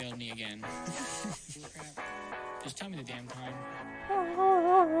funny again. Crap. Just tell me the damn time.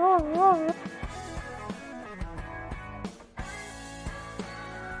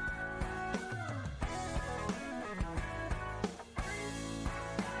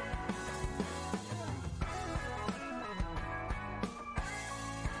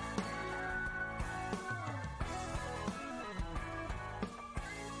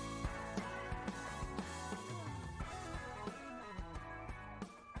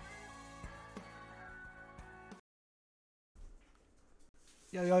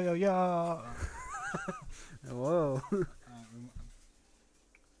 Yo, yo, yo, yo. Whoa.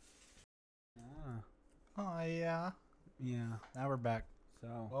 Oh, yeah. Yeah. Now we're back.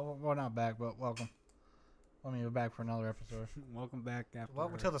 So, Well, we're not back, but welcome. I mean, we're back for another episode. welcome back after.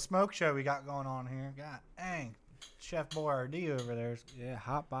 Welcome to the smoke show we got going on here. God dang. Chef Boyardee over there. Yeah,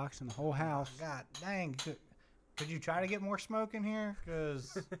 hot box in the whole house. God dang. Could you try to get more smoke in here?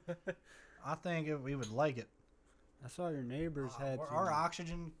 Because I think we would like it. I saw your neighbors had Our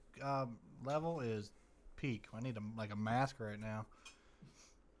oxygen level is peak. I need a mask right now.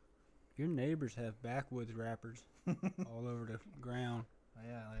 Your neighbors have backwoods wrappers all over the ground.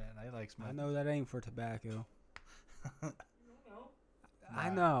 Yeah, they like smoke. I know that ain't for tobacco. I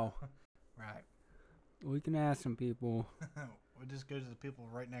Right. know. Right. We can ask some people. We just go to the people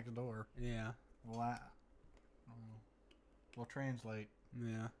right next door. Yeah. We'll translate.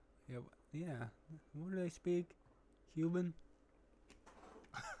 Yeah. Yeah. Yeah. What do they speak? Cuban?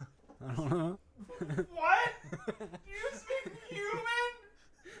 I don't know. What? You speak human?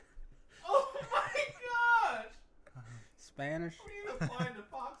 Oh my gosh! Spanish? What are you applying to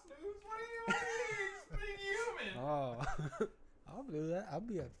Fox News? What do you speak human? Oh. I'll do that. I'll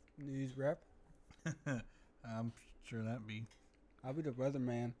be a news rep. I'm sure that'd be. I'll be the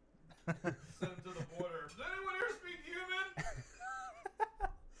weatherman. Send him to the border. Does anyone here speak human?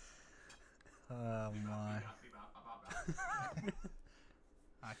 Oh my.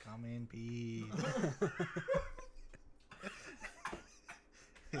 I come in peace.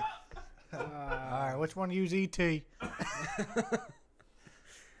 Alright, which one use ET? Time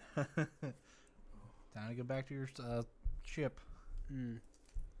to get back to your ship. You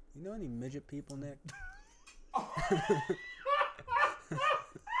know any midget people, Nick?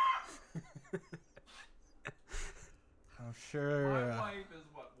 I'm sure. My wife is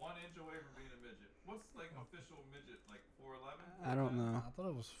what, 1 inch away from being a midget. What's like official midget? Like 4'11"? I don't know. I thought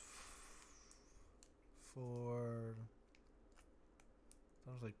it was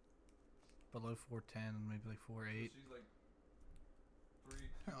that was like below 4'10", maybe like 4'8". She's like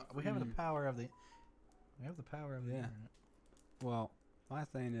 3. We have the power of the. We have the power of the Yeah. internet. Well, my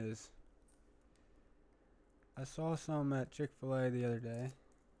thing is, I saw some at Chick-fil-A the other day.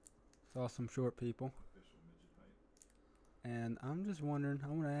 Saw some short people. Official midget height. And I'm just wondering, I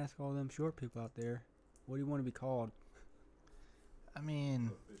want to ask all them short people out there, what do you want to be called? I mean,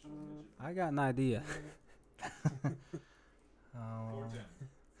 Official midget. I got an idea. 4'10". 4'10".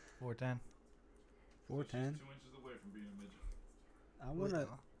 4'10". She's 2 inches away from being a midget. I want to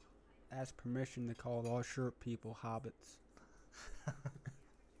ask permission to call all short people hobbits.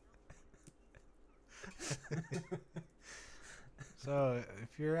 So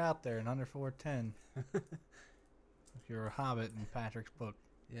if you're out there and under 4'10", you're a hobbit in Patrick's book.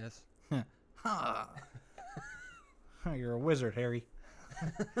 Yes. Ha! You're a wizard, Harry.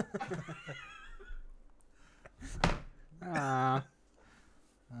 Ah.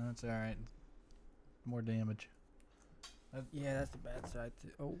 That's all right. More damage. Yeah, that's the bad side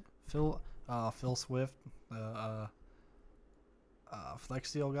too. Phil Swift, Flex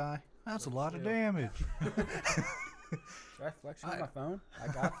Steel guy. That's a lot of Steel. damage. Should I flex on my phone? I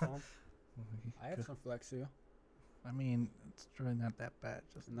got some. I have some Flex Seal. I mean, it's really not that bad.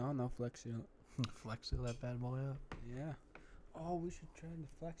 Just No Flex Seal. Flex Seal that bad boy up. Yeah. Oh, we should try the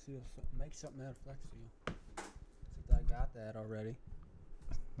Flex Seal. Make something out of Flex Seal. Since I got that already.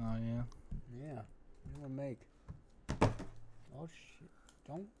 Oh yeah. Yeah. What do you want to make? Oh shit!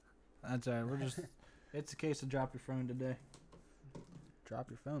 Don't That's all right. We're just. It's a case of drop your phone today. drop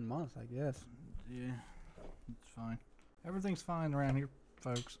your phone month, I guess. Yeah, it's fine. Everything's fine around here,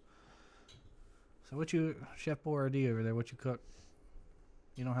 folks. So what you, Chef Boyardee over there? What you cook?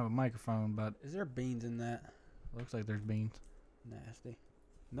 You don't have a microphone, but Is there beans in that? looks like there's beans. Nasty.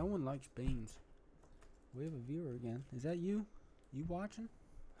 No one likes beans. We have a viewer again. Is that you? You watching?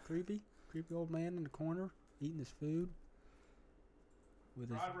 Creepy old man in the corner eating his food. With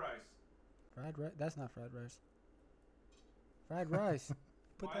his Fried rice. fried rice. That's not fried rice. Fried rice.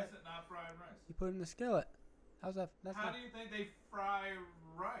 Why is it not fried rice? You put it in the skillet. How's that? That's How not. do you think they fry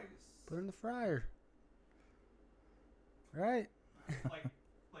rice? Put it in the fryer. Right. like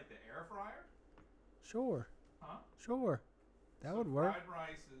the Sure. Huh? Sure. That So would work. Fried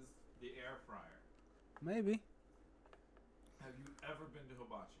rice is the air fryer. Maybe. Have you ever been to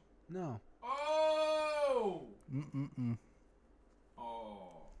Hibachi? No. Oh! Mm-mm-mm.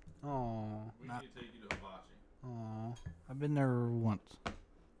 Oh. Oh. We Not- need to take you to Hibachi. Oh. I've been there once.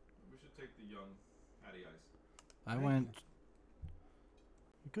 We should take the young Hattie Ice. I Thank went.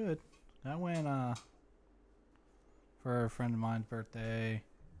 Good. I went for a friend of mine's birthday,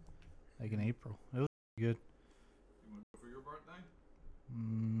 like in April. It was good. You want to go for your birthday?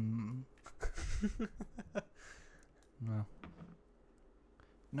 No.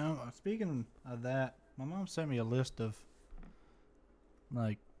 No. Speaking of that, my mom sent me a list of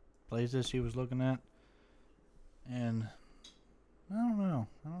like places she was looking at, and I don't know.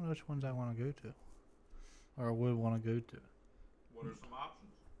 I don't know which ones I want to go to, or would want to go to. What are some options?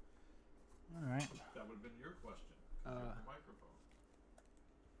 All right. That would have been your question. You have the microphone.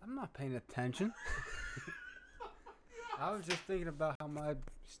 I'm not paying attention. I was just thinking about how my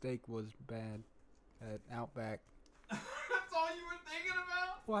steak was bad at Outback. That's all you were thinking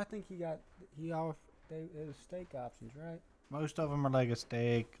about? Well, I think it was steak options, right? Most of them are like a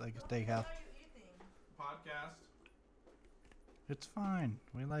steak, like a steakhouse. Podcast. It's fine.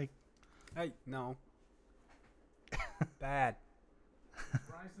 We like. Hey, no. Bad.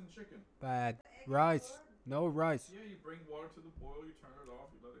 Rice and chicken. Bad. Rice. No rice. Yeah, you bring water to the boil, you turn it off,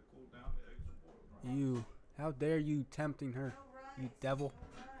 you let it cool down, the eggs are boiled. Right? You. How dare you tempting her, you devil.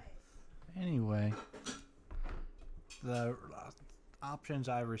 Anyway, the options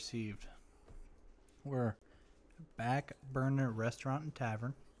I received were Back Burner Restaurant and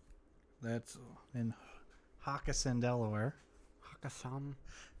Tavern. That's in Hockessin, Delaware, Hakasam.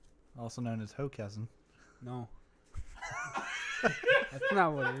 also known as Hockessin. No. That's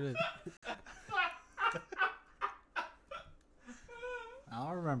not what it is.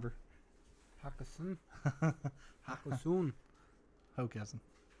 I'll remember. Hakasun. Hakusun. Hockessin.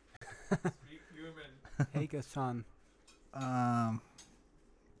 Speak human. Hakasan.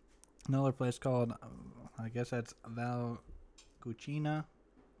 Another place called, I guess that's Val Cucina.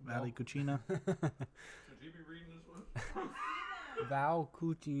 Valley Cucina. Should he be reading this one? Val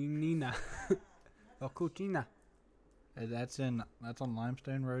Cucinina. Val Cucina. That's on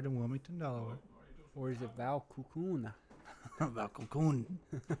Limestone Road in Wilmington, Delaware. Or is it Val Cucuna? Val Cocoon.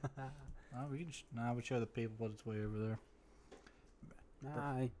 I would show the people what it's way over there.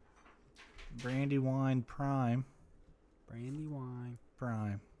 Aye. Brandy Wine Prime. Brandy wine.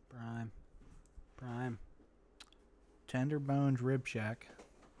 Prime. Prime. Tender Bones Rib Shack.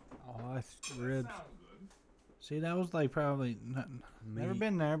 Oh, it's That ribs. sounds good. See, that was like probably never Meat.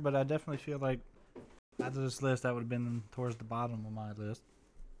 been there, but I definitely feel like out of this list, that would have been towards the bottom of my list.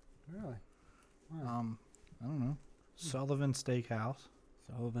 Really? Wow. I don't know. Sullivan Steakhouse.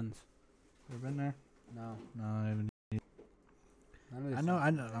 Sullivan's. Ever been there? No. No, I haven't. None of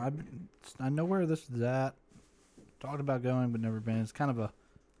this I know where this is at. Talked about going, but never been. It's kind of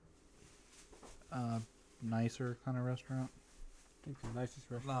a nicer kind of restaurant. I think the nicest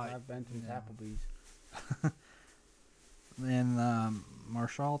restaurant Like, I've been to is yeah. Applebee's. Then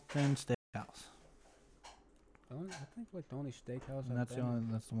Marshalton Steakhouse. I think like the only steakhouse And I've that's been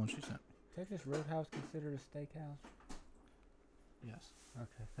to. that's the one she sent. Texas Roadhouse considered a steakhouse? Yes.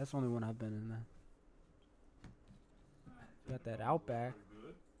 Okay. That's the only one I've been in then. Got that Outback.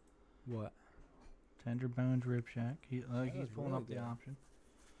 Good. What? Tender Bones Rib Shack. He's was pulling really up the good. option.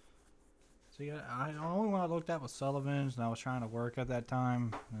 See, the only one I looked at was Sullivan's, and I was trying to work at that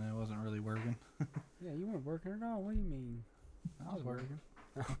time, and it wasn't really working. Yeah, you weren't working at all. What do you mean? I was working.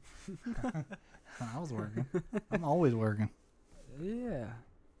 I was working. I'm always working. Yeah,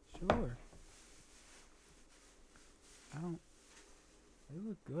 sure. They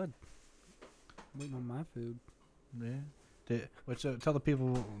look good. Waiting on my food. Yeah. Tell the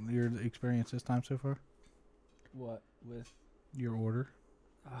people your experience this time so far. What? With? Your order.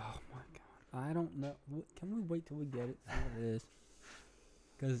 Oh my god. I don't know. Can we wait till we get it? See what it is.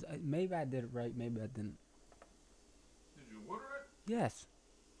 Because maybe I did it right. Maybe I didn't. Did you order it? Yes.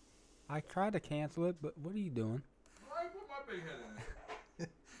 I tried to cancel it, but what are you doing? I put my big head in it.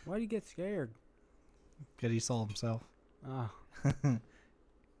 Why do you get scared? Because he saw himself Oh.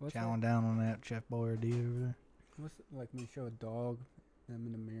 What's that? chowing down on that Chef Boyardee over there. What's like when you show a dog them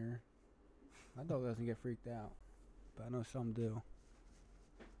in the mirror? My dog doesn't get freaked out, but I know some do.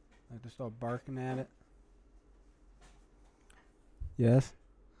 Like they start barking at it. Yes.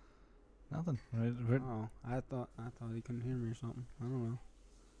 Nothing. Oh, I thought he couldn't hear me or something. I don't know.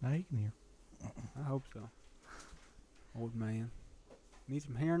 Now you can hear. I hope so. Old man. Need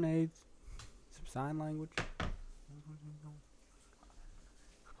some hearing aids. Some sign language.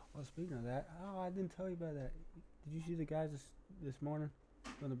 Oh, speaking of that, I didn't tell you about that. Did you see the guys this morning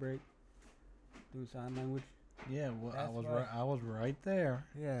on the break doing sign language? Yeah, well, That's why- I was right there.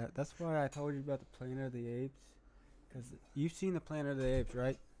 Yeah, that's why I told you about the Planet of the Apes. Because you've seen the Planet of the Apes,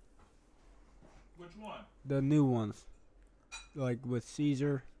 right? Which one? The new ones. Like with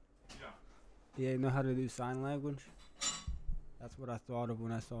Caesar. Yeah. They know how to do sign language. That's what I thought of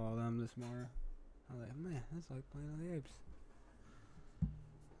when I saw them this morning. I was like, man, that's like Planet of the Apes.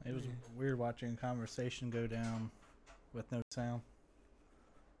 It was weird watching a conversation go down with no sound.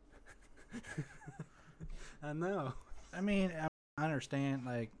 I know. I mean, I understand,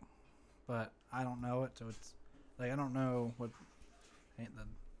 like, but I don't know it, so it's like I don't know what. I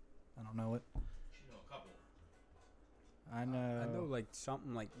don't know it. You know, a couple. I know. I know like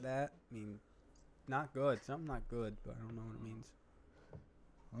something like that. I mean, not good. Something not good, but I don't know what it means.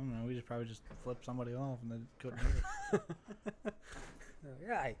 I don't know. We just probably just flipped somebody off and they couldn't hear it.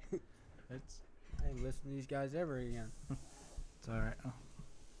 Right. It's I ain't listen to these guys ever again. it's all right. Oh.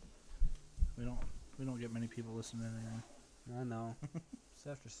 We don't get many people listening anymore. I know. It's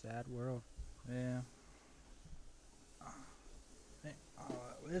such a sad world. Yeah.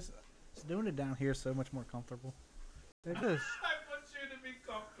 It's doing it down here is so much more comfortable. It is. I want you to be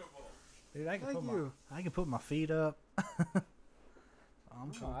comfortable. Dude, I can Thank put you. I can put my feet up.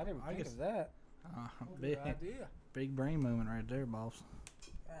 Oh, I didn't think guess of that. big, Good idea. big brain movement right there, boss.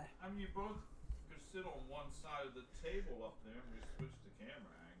 I mean, you both could sit on one side of the table up there and we switch the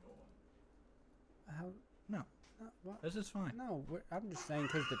camera angle. How? No. What? This is fine. No, I'm just saying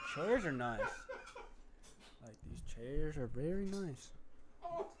because the chairs are nice. Like these chairs are very nice.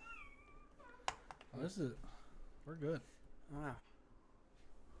 Oh. We're good. Wow.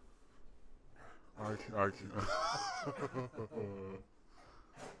 I can't.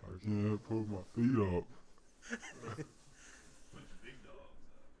 I can't put my feet up. Put your big dogs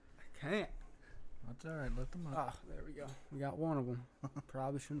up. I can't. That's all right. Let them up. Oh, there we go. We got one of them.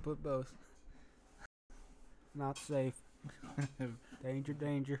 Probably shouldn't put both. Not safe. Danger,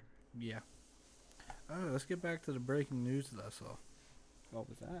 danger. Yeah. Oh, let's get back to the breaking news that I saw. What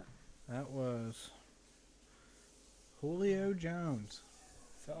was that? That was Julio Jones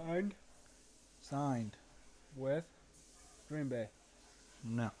signed. With Green Bay.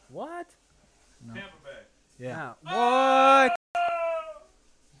 No. What? No. Tampa Bay. Yeah. What?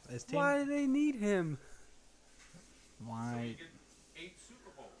 His team. Why do they need him? So Why? you get 8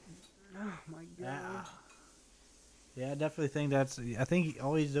 Super Bowls. Oh my god. Yeah, I definitely think I think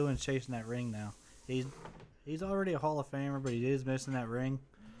all he's doing is chasing that ring now. He's already a Hall of Famer, but he is missing that ring.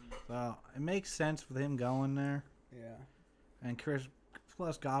 So it makes sense with him going there. Yeah. And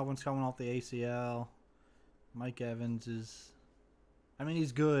plus Godwin's coming off the ACL. Mike Evans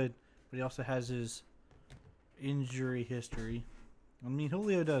he's good, but he also has his injury history. I mean,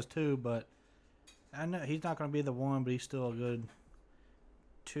 Julio does too, but I know he's not going to be the one, but he's still a good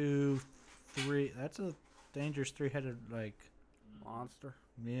 2, 3. That's a dangerous 3-headed, like, Monster.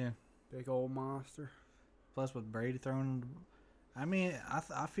 yeah. Big old monster. Plus with Brady throwing, I mean,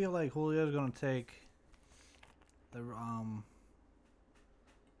 I feel like Julio's going to take the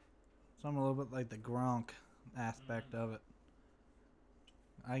something a little bit like the Gronk aspect of it.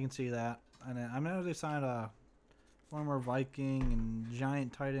 I can see that, and then, I know they signed a former Viking and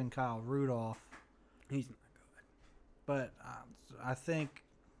giant tight end Kyle Rudolph, He's not good. but I think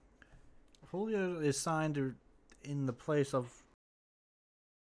Julio is signed in the place of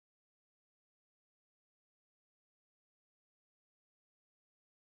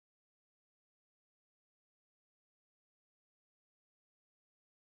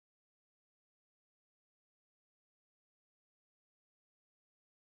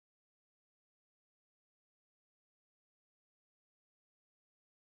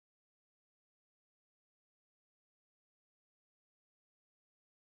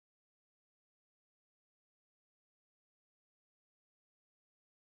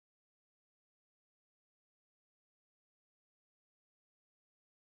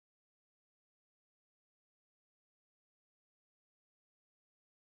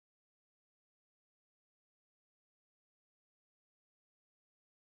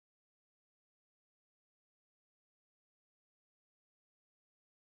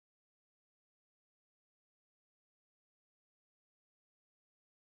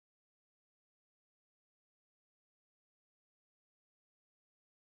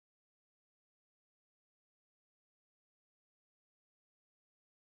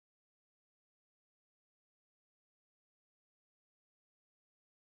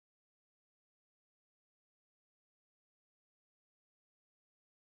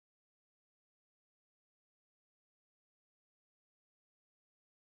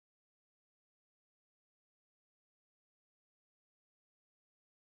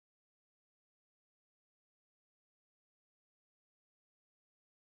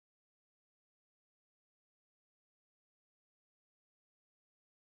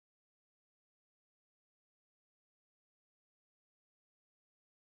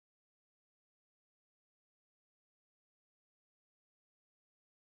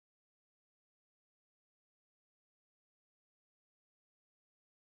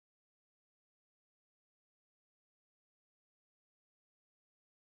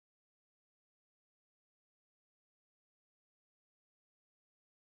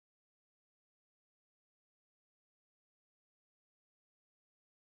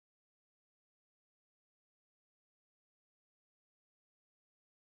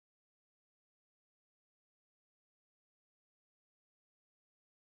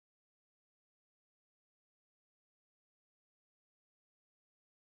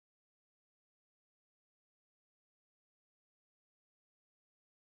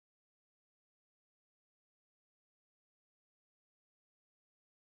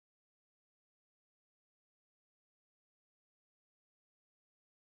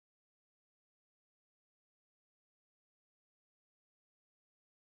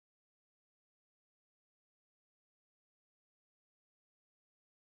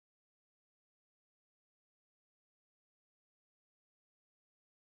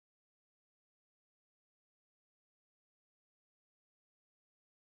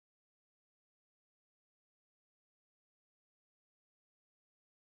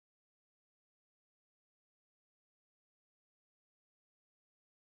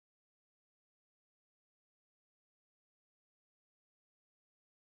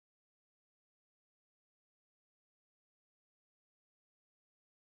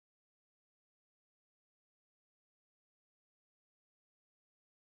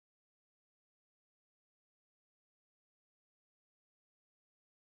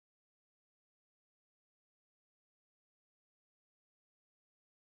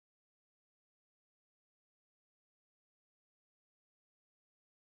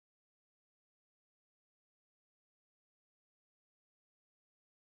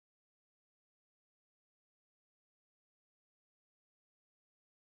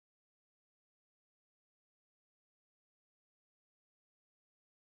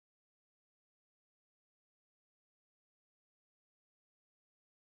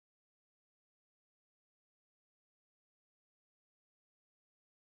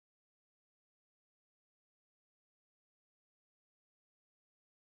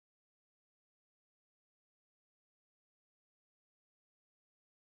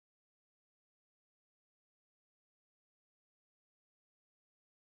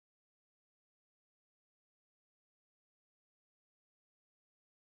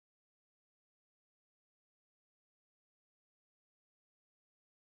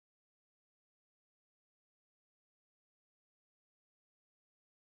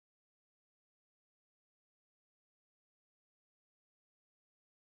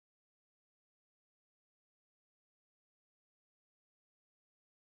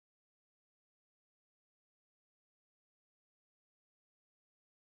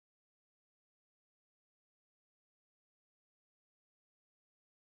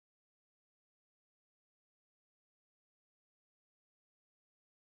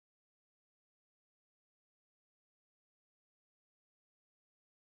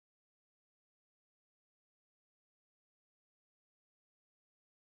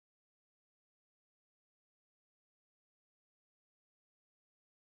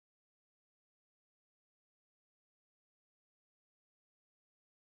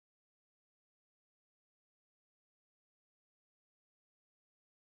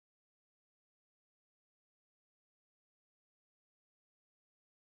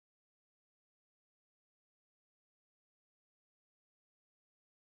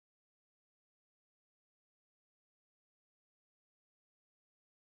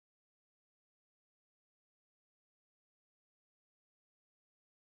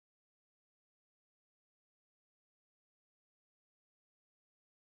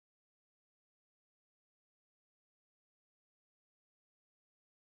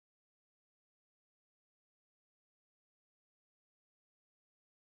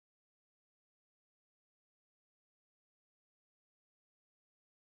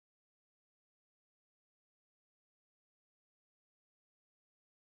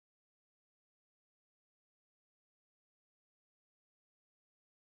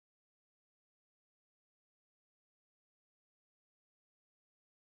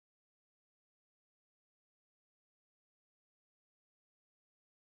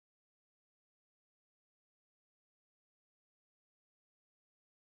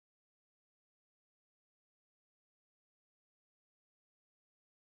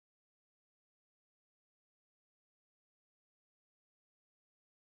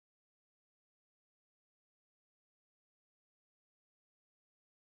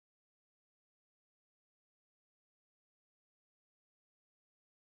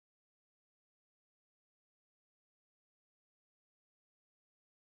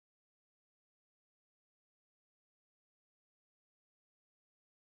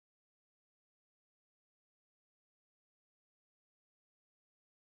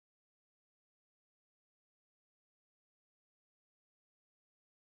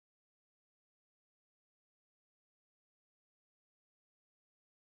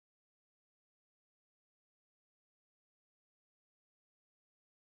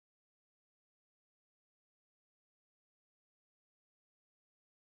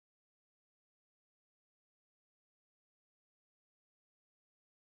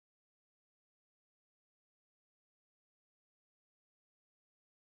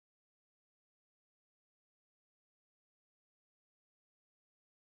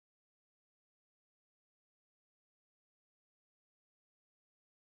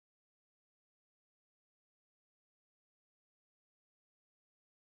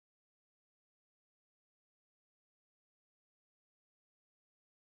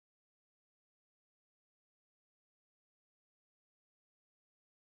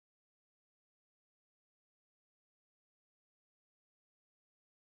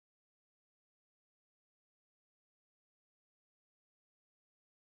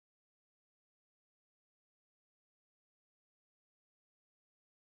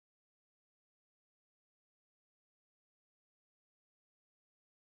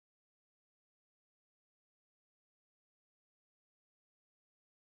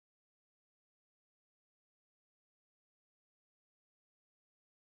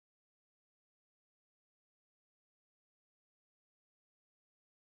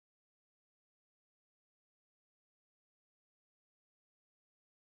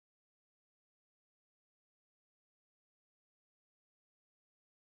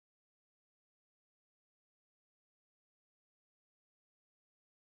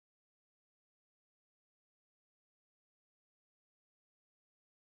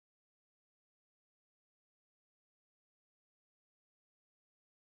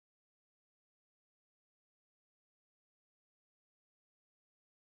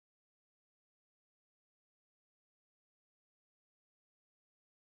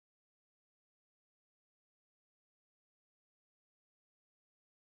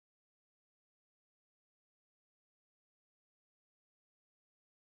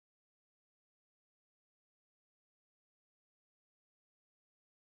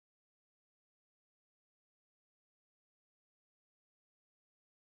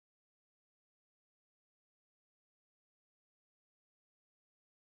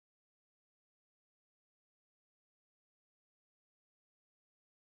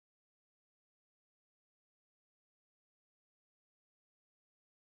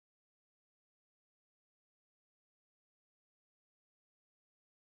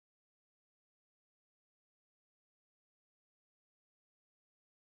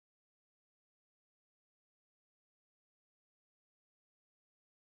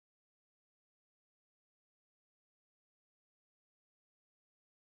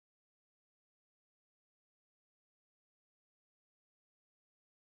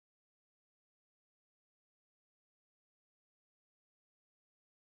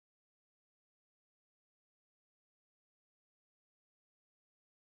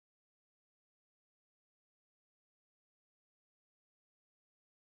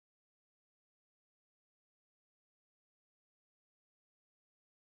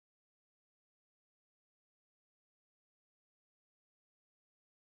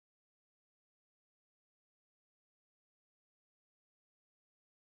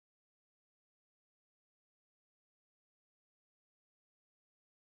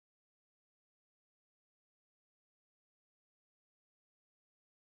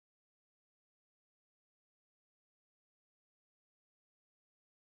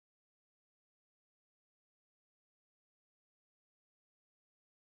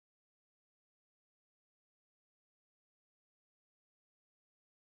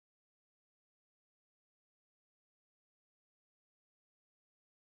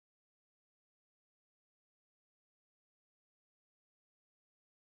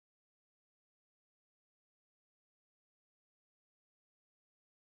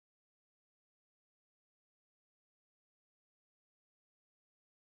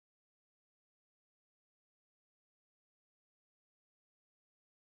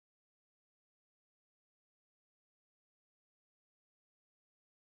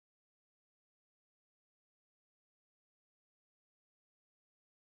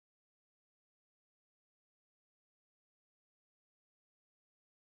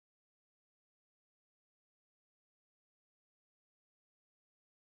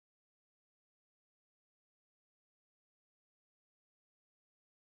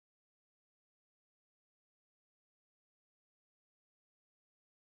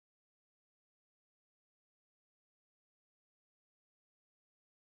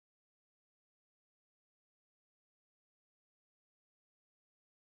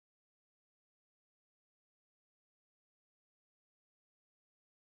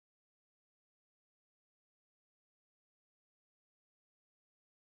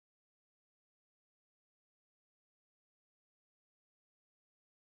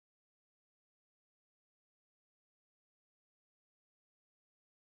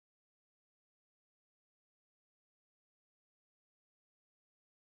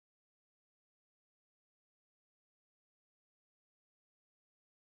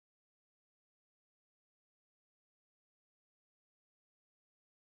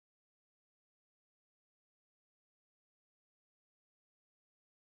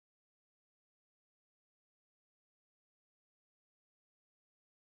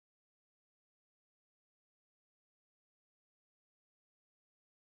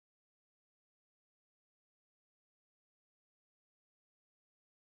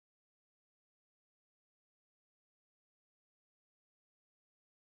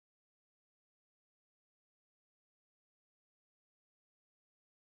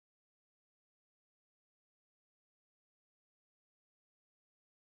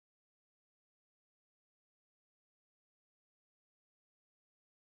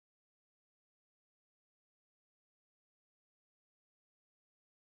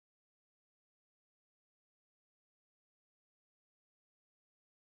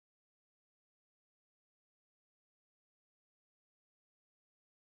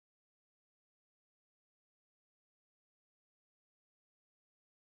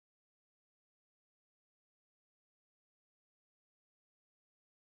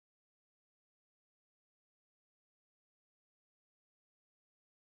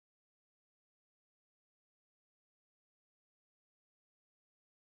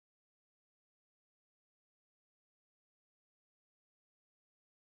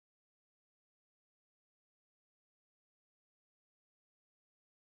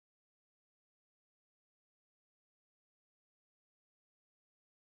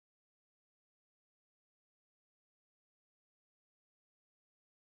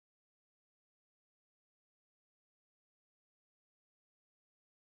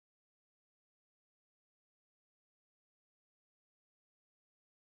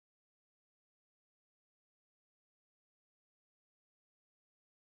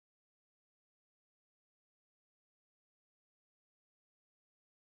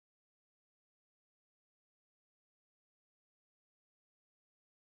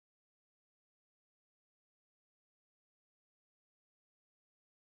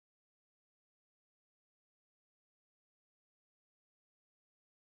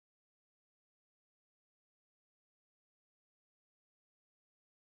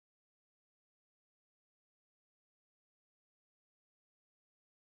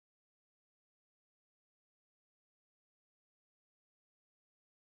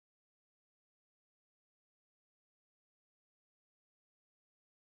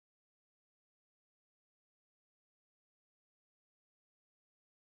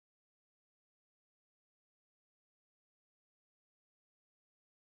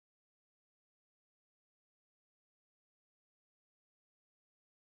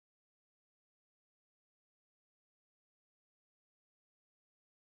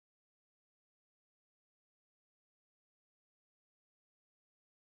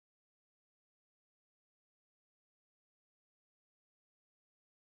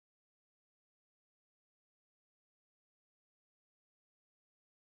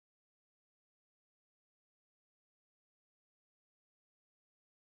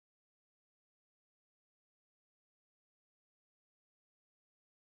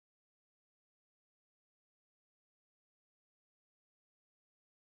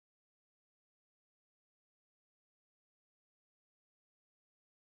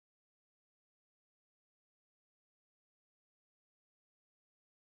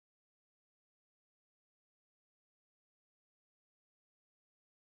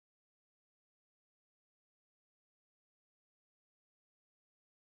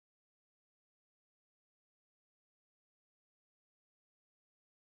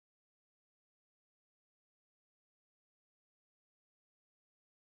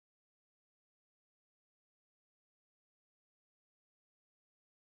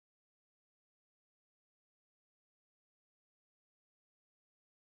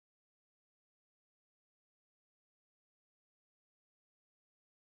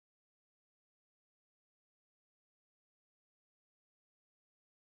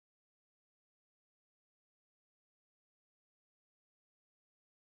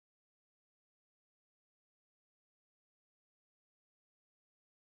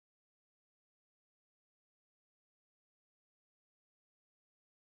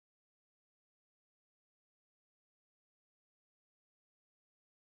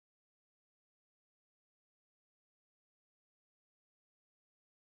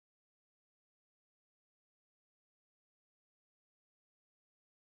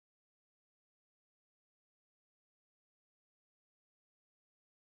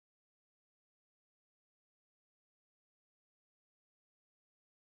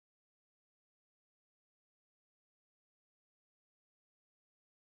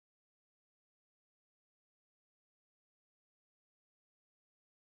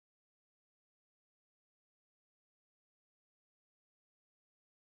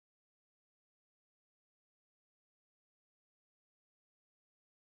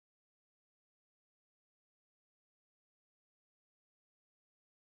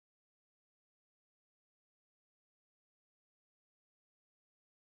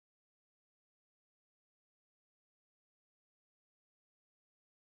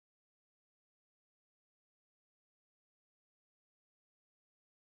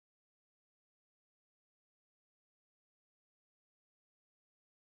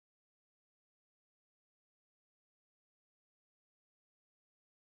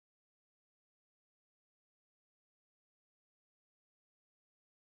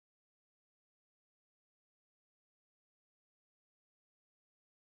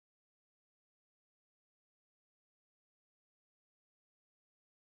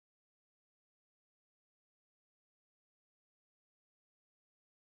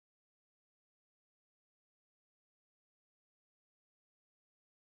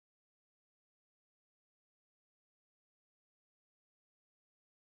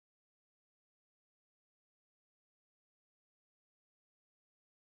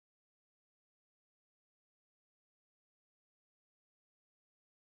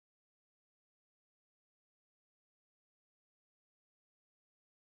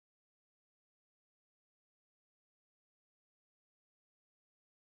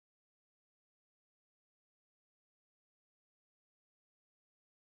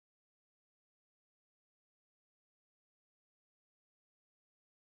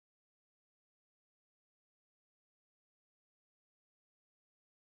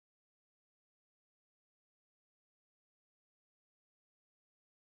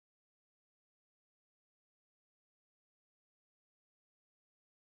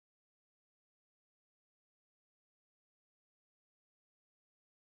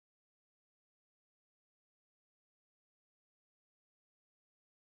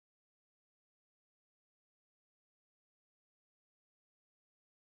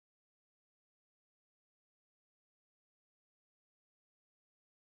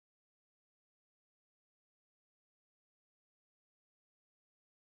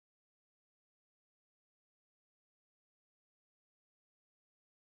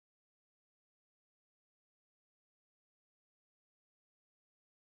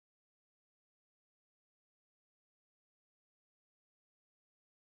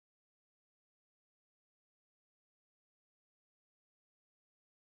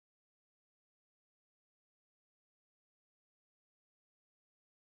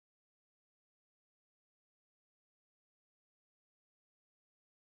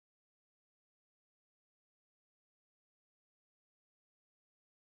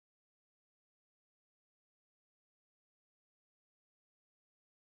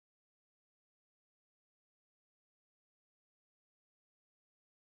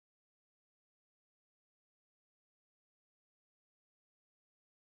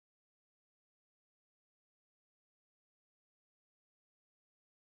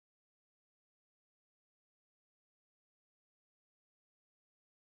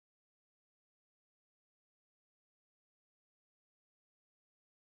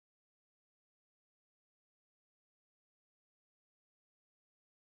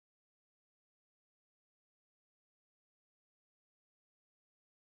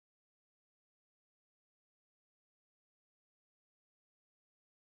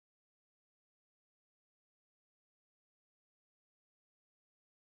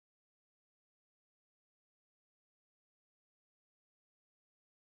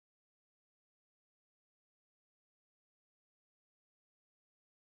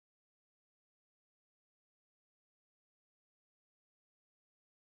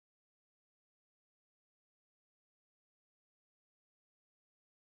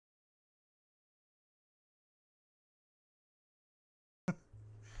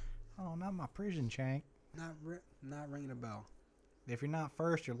Oh, not my prison shank. Not ringing a bell. If you're not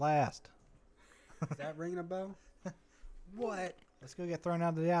first, you're last. Is that ringing a bell? What? Let's go get thrown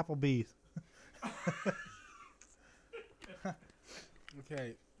out of the Applebee's.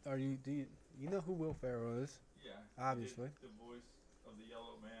 Okay. Do you know who Will Ferrell is? Yeah. Obviously. The voice of the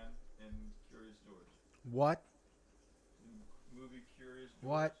yellow man in Curious George. What? In movie Curious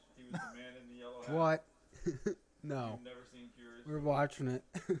George. What? He was the man in the yellow hat. What? No. You've never seen Curious We're George? watching it.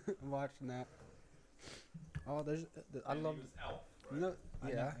 I'm watching that. Oh, there's. I And love. He was Elf, right? You know, I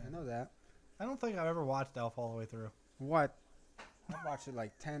yeah, know. I know that. I don't think I've ever watched Elf all the way through. What? I've watched it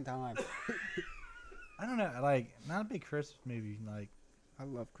like 10 times. I don't know. Like, not a big Christmas movie. Like, I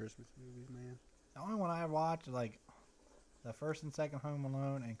love Christmas movies, man. the only one I watch is like the first and second Home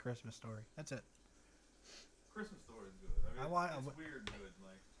Alone and Christmas Story. That's it. Christmas Story is good. I mean, I it's wa- weird good.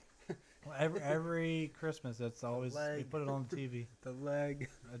 Like, Well, every Christmas, it's always they leg. put it on the TV. The leg.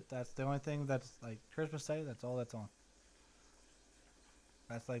 That's the only thing that's like Christmas Day. That's all that's on.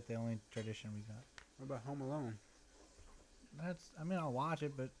 That's like the only tradition we got. What about Home Alone? I mean, I'll watch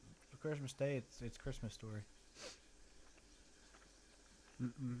it, but for Christmas Day, it's Christmas Story.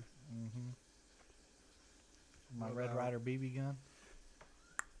 Mm-mm. Mm-hmm. My What Red about- Ryder BB gun.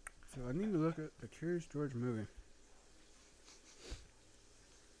 So I need to look at the Curious George movie.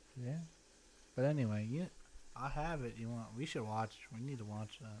 Yeah. But anyway, I have it. We should watch. We need to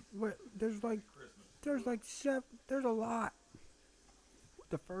watch that. What? There's like seven. There's a lot.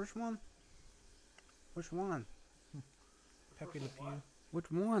 The first one. Which one? Pepe Le Pew. Which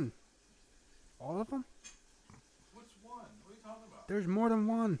one? All of them? which one? What are you talking about? There's more than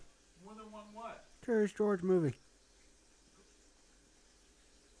one More than one what? Curious George movie.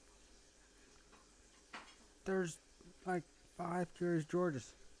 There's like 5 Curious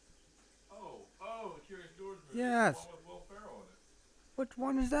Georges. Oh, the Curious George movie. Yes. The one with Will Ferrell in it. Which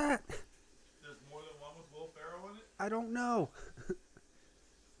one is that? There's more than one with Will Ferrell in it? I don't know.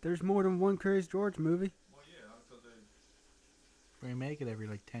 There's more than one Curious George movie. Well, yeah, because they... Remake it every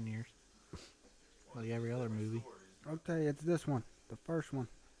like 10 years. Like every other different movie. stories. Okay, it's this one. The first one.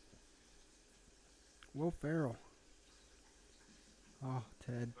 Will Ferrell. Oh,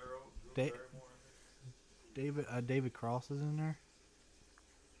 Ted. Ferrell, Drew Da- Barrymore in it. David Cross is in there.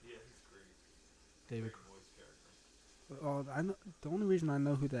 Yeah, he's great. David. Great voice character. Oh, I know. The only reason I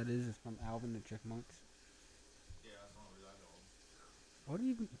know who that is from Alvin and the Chipmunks. Yeah, that's the only reason I know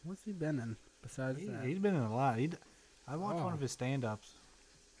him. What's he been in besides that? He's been in a lot. I watched one Oh. of his stand-ups.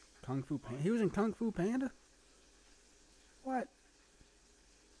 Kung Fu Panda. He was in Kung Fu Panda. What?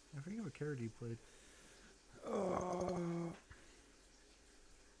 I forget what character he played. Oh,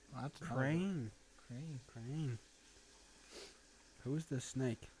 That's Crane. Crane. Crane. Who's the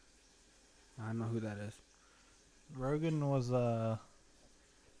snake? I don't know who that is. Rogan was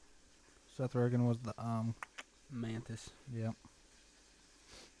Seth Rogen was the Mantis. Yep.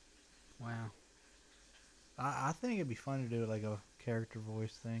 Wow. I think it'd be fun to do like a character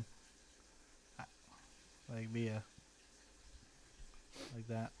voice thing. Like be a like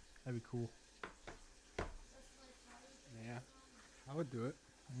that. That'd be cool. Yeah. I would do it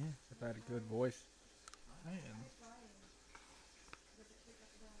Yeah. if I had a good voice. Man.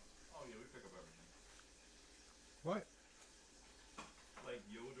 Oh, yeah, we pick up everything. What? Like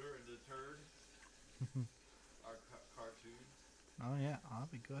Yoder and the Turd. Our cartoon. Oh yeah, I'll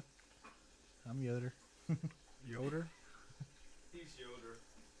be good. I'm Yoder. Yoder? He's Yoder.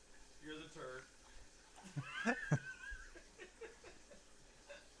 You're the Turd.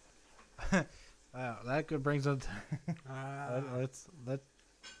 Wow, that could brings up. Ah. Let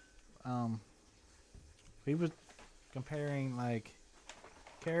we was comparing like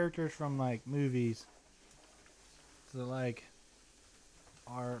characters from like movies to like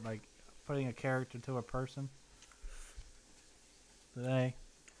are like putting a character to a person today.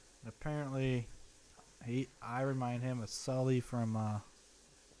 And apparently I remind him of Sully from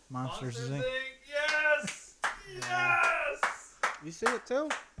Monsters Inc. Yes! Yes! You see it too?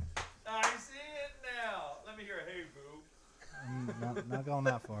 I see it now. Let me hear a hey boo. I'm not going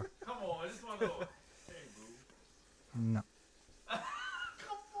that far. Come on, I just want to know. Hey boo. No. Come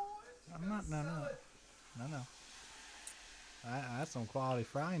on. I'm not. No. That's some quality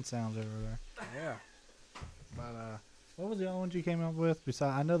frying sounds over there. Yeah. But what was the other ones you came up with?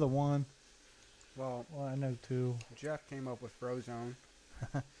 Besides, I know the one. Well, Well, I know two. Jeff came up with Frozone.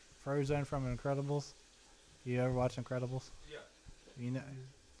 Frozone from Incredibles. You ever watch Incredibles? Yeah. You know,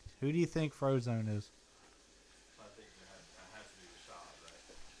 who do you think Frozone is? I think it has to be the shot, right?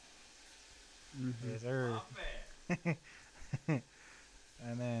 Mm-hmm. Yes, sir. Oh, man.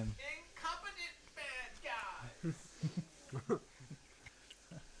 And then Incompetent bad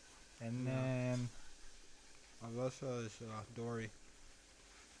guy. And Yeah. then Alyssa is Dory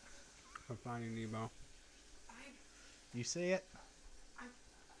from Finding Nemo. you see it.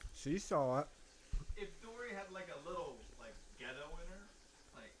 She saw it. If Dory had like a little like ghetto in her,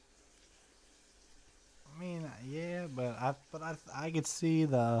 like I mean, yeah, but I could see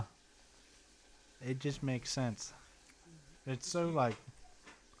the. It just makes sense. It's so like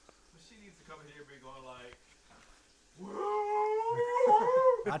but she needs to come in here and be going like.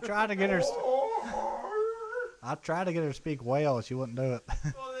 I tried to get her. I tried to get her to speak whale. She wouldn't do it.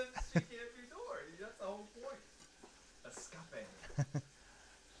 Well, then she can't be Dory. That's the whole point. Escape.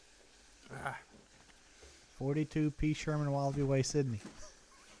 42 P. Sherman Wallaby Way, Sydney.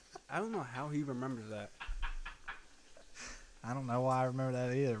 I don't know how he remembers that. I don't know why I remember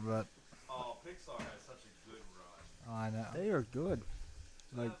that either, but Oh, Pixar has such a good run. I know. They are good.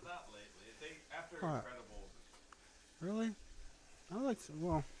 Like, Not lately. They after What? Incredibles. really? I like.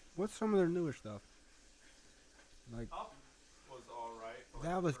 Well, what's some of their newer stuff? Like, Up was all right. for, like,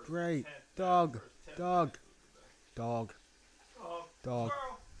 that the was first great. 10 Doug, first 10 Doug, minutes was dog, the best. dog,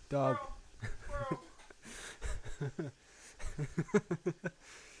 Squirrel, dog. squirrel.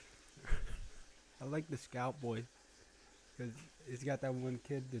 I like the Scout Boy. Because he's got that one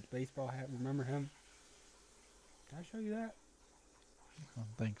kid, the baseball hat. Remember him? Did I show you that? I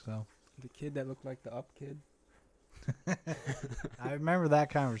don't think so. The kid that looked like the Up kid. I remember that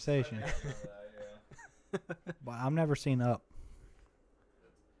conversation, Yeah. but I've never seen Up.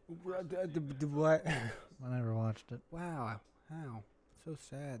 What? I never watched it. Wow. How? So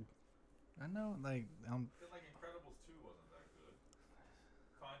sad. I know, like, I feel like Incredibles 2 wasn't that good.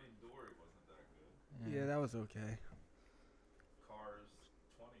 Finding Dory wasn't that good. Yeah, that was okay. Cars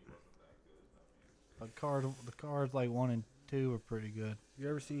 20 wasn't that good. I mean, the cars like 1 and 2 were pretty good. You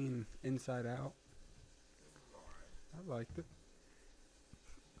ever seen Inside Out? it was alright. I liked it.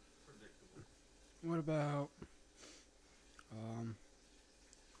 Predictable. What about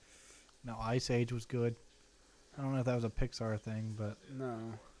No, Ice Age was good. I don't know if that was a Pixar thing, but no.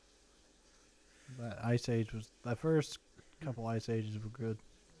 Ice Age was the first couple Ice Ages were good.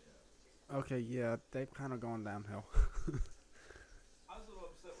 Okay, yeah, they've kind of gone downhill. I was a little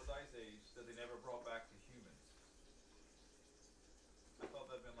upset with Ice Age that they never brought back the humans. I thought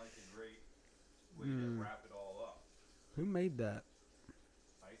that'd been like a great way to wrap it all up. Who made that?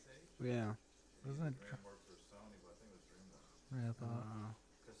 Ice Age? Yeah. Wasn't it? DreamWorks or Sony, but I think it was DreamWorks. Yeah, I thought.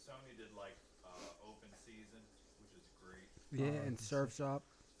 Because Sony did like open season, which is great. Yeah, and Surf's Up.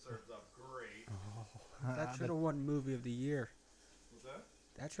 Serves up great. That should have won Movie of the Year. Was that?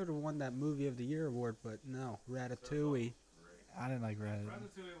 That should have won that Movie of the Year award, but no. Ratatouille. Great. I didn't like Reddit.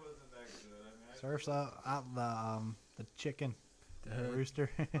 Ratatouille wasn't that good. I mean, Surf's Up, the chicken, the The rooster.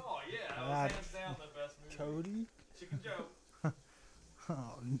 Oh yeah, that was hands down the best movie. Cody? Chicken Joe.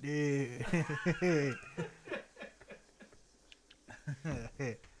 Oh, dude.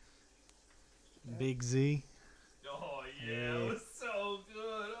 Big Z. Oh yeah, Yeah. it was so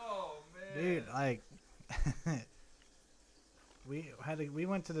good. Oh man. Dude, like we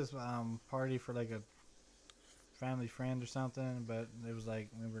went to this party for like a family friend or something, but it was like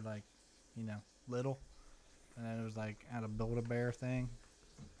we were like, you know, little, and then it was like at a Build-A-Bear thing.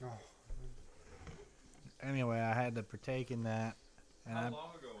 Oh. Anyway, I had to partake in that, and How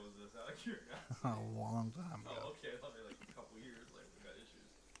long ago was this? Out of curiosity. a long time ago. Oh, okay. I thought maybe like a couple years later we got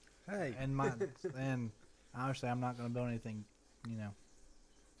issues. Hey. And my and obviously I'm not gonna build anything, you know,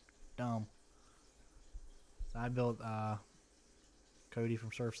 dumb. So I built Cody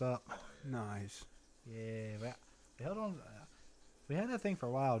from Surf's Up. Nice. Yeah, we held on. We had that thing for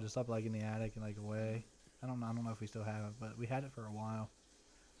a while, just up like in the attic and like away. I don't know if we still have it, but we had it for a while.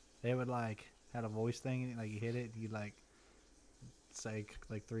 They would like had a voice thing, like you hit it, you'd like say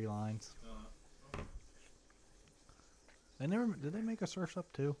like 3 lines. They never did. They make a Surf's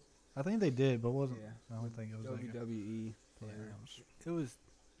Up too? I think they did, but it wasn't. Yeah. I don't think it was like. WWE Yeah, player. it was- It was.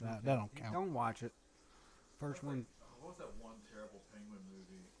 that don't count. Don't watch it. First one. What was that one terrible penguin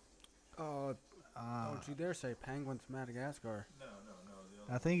movie? Don't you dare say Penguins Madagascar. No. The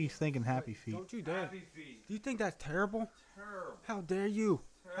other I think he's thinking Happy Feet. Don't you one. dare. Happy Feet. Do you think that's terrible? Terrible. How dare you?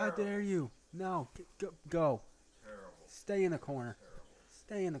 How Terrible. dare you? No. Go. Terrible. Stay in the corner. Terrible.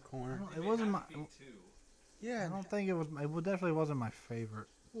 Stay in the corner. It They made wasn't my. Happy Feet 2. Yeah. I don't think it was. It definitely wasn't my favorite.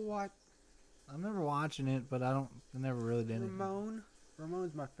 What? I remember watching it, but I never really did it. Ramon?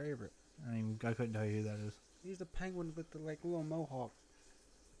 Ramon's my favorite. I mean, I couldn't tell you who that is. He's the penguin with the like little mohawk.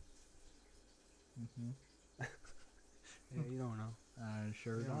 Mm-hmm. Yeah, you don't know. I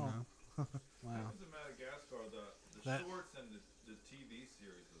sure You don't. don't know. Wow. Penguins in Madagascar, the That- shorts and the TV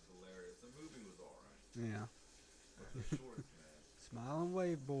series was hilarious. The movie was alright. Yeah. But the shorts, man. Smile and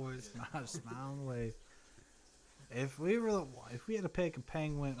wave, boys. Smile and wave. If we had to pick a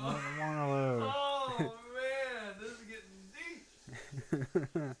penguin, one of those. Oh man, this is getting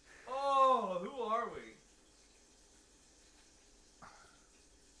deep. Oh, who are we?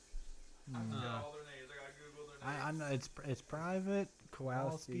 I forgot all their names. I gotta Google their names. I know it's private.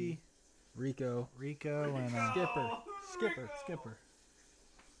 Kowalski, Rico. Rico, and Skipper. Who's Skipper. Rico? Skipper.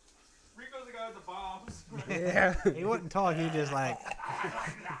 Rico's the guy with the bombs. Yeah. He wouldn't talk. He just like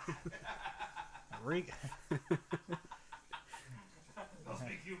Rico. Must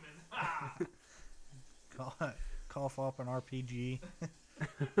be human. Cough up an RPG.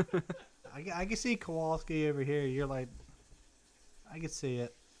 I can see Kowalski over here. You're like, I can see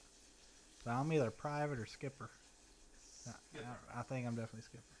it. But I'm either private or Skipper. I think I'm definitely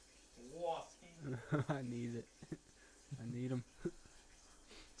Skipper. Kowalski. I need it. I need him.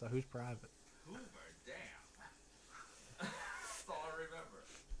 So who's private? Hoover, damn. That's all I remember.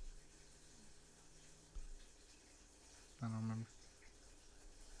 I don't remember.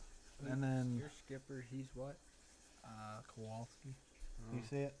 And then You're Skipper. He's what? Kowalski. Oh. You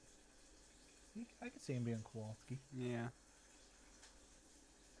see it? I can see him being Kowalski. Yeah.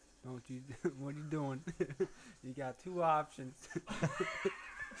 Don't you? What are you doing? You got two options.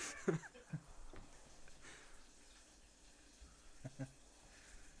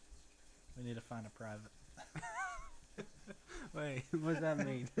 We need to find a private. Wait, what does that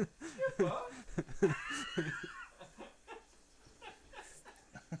mean? What?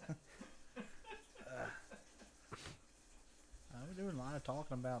 We're doing a lot of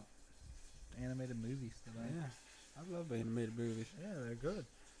talking about animated movies today. Yeah, I love animated movies. Yeah, they're good.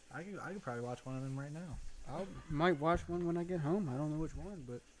 I could probably watch one of them right now. I might watch one when I get home. I don't know which one,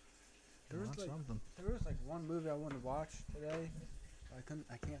 but there was Watch like something. one movie I wanted to watch today. I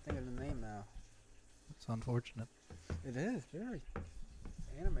can't think of the name now. It's unfortunate. It is very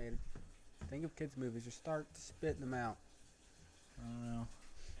animated. Think of kids movies. Just start spitting them out. I don't know.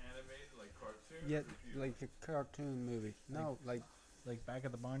 Animated, like cartoon? Yet, or like a cartoon movie. No, like Like Back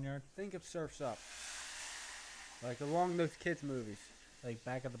at the Barnyard. think of Surf's Up. Like along those kids movies. Like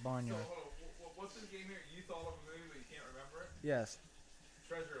Back at the So, Barnyard. hold on, what's this game here? You thought of a movie but you can't remember it? Yes.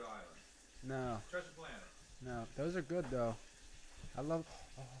 Treasure Island. No. Treasure Planet. No. Those are good though. I love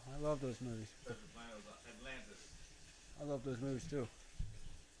those movies. Treasure Planet was Atlantis. I love those movies too.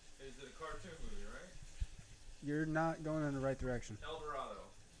 Is it a cartoon movie, right? You're not going in the right direction. El Dorado.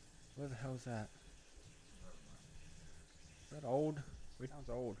 What the hell is that? Never mind. Is that old? Sounds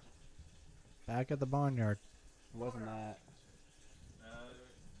old. Back at the Barnyard. It wasn't that.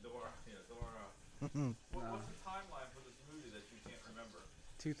 Dora. Yeah, Dora. No. What's the timeline for this movie that you can't remember?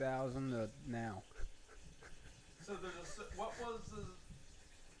 2000 to now. So there's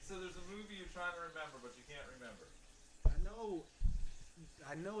so there's a movie you're trying to remember but you can't remember.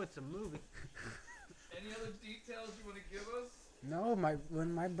 I know it's a movie. Any other details you want to give us? No,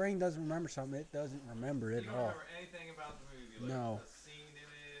 when my brain doesn't remember something, it doesn't remember it You at don't all. remember anything about the movie? Like No. a scene in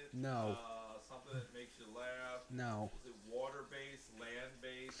it? No. Something that makes you laugh? No, Is it water-based,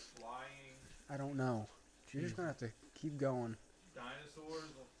 land-based, flying, I don't know. You're just gonna have to keep going.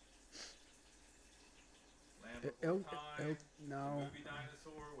 dinosaurs? Land Before Time? No, The movie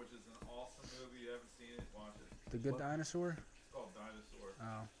Dinosaur, which is an awesome movie. You haven't seen it? Watch it. the Good Dinosaur. It's called Dinosaur.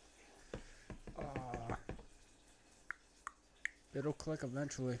 It'll click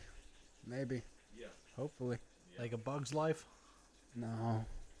eventually, maybe, Yes. hopefully. Yeah. Like A Bug's Life. No,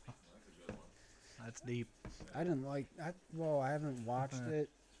 That's a good one. That's deep. I didn't like. I haven't watched it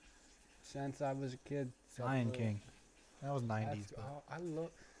since I was a kid. So Lion King. That was 90s, That's, but, I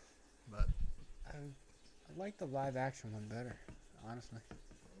look. but I like the live action one better, honestly.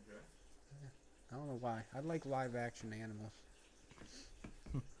 Okay. I don't know why. I like live action animals.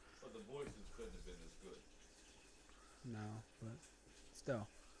 But the voices couldn't have been as good. No, but still,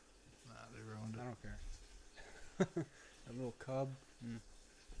 nah, they ruined I it. don't care. A little cub.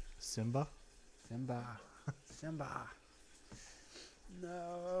 Simba. Simba. Simba.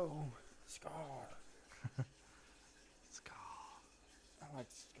 No. Scar. Scar. I like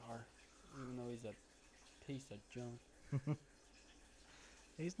Scar, even though he's a piece of junk.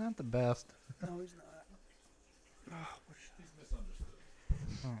 He's not the best. No, he's not. Oh, He's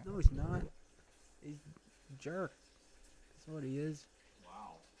misunderstood. no, he's not. He's a jerk. That's what he is.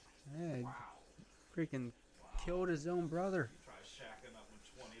 Wow. Yeah, he Wow. freaking Wow. killed his own brother. He tried shacking up with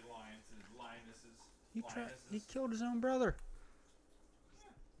 20 lionesses. He killed his own brother.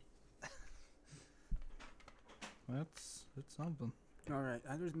 It's something. All right,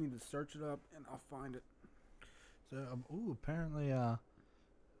 I just need to search it up and I'll find it. So, apparently,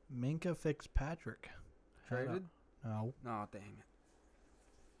 Minka Fitzpatrick. had a- Traded? No. No, dang it.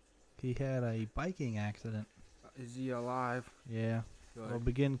 He had a biking accident. Is he alive? Yeah. Good. Will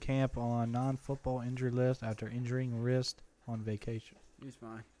begin camp on non-football injury list after injuring wrist on vacation. He's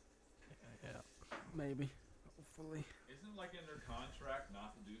fine. Yeah. Maybe. Hopefully. Isn't like in their contract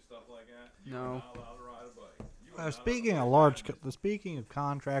not to do stuff like that? You No. are not allowed to ride a bike. You are not allowed Speaking to of ride large, bikes. speaking of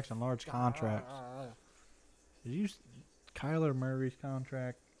contracts and large contracts, did you Kyler Murray's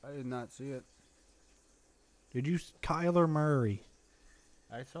contract? I did not see it. Did you Kyler Murray?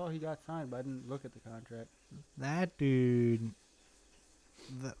 I saw he got signed, but I didn't look at the contract. That dude.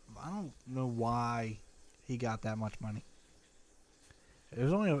 I don't know why he got that much money. It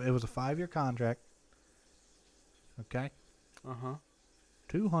was a 5-year contract. Okay, Uh-huh.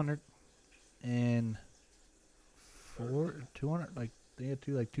 200 like they had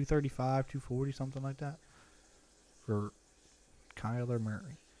 235, 240, something like that for Kyler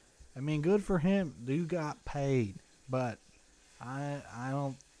Murray. I mean, good for him. Dude got paid, but I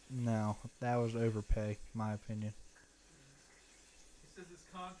don't know. That was overpay, in my opinion. He says his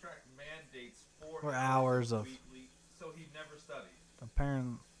contract mandates 4 4 hours of weekly, so he never studied.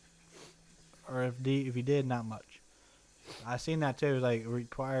 apparent, or if he did, not much. I seen that too. It was like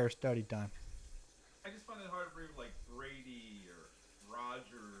require study time. I just find it hard to believe like Brady or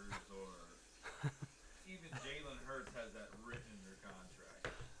Rodgers or even Jalen Hurts has that written in their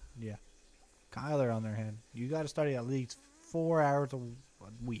contract. Yeah, Kyler on their hand. You got to study at least 4 hours a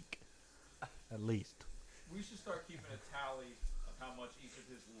week, at least. We should start keeping a tally of how much each of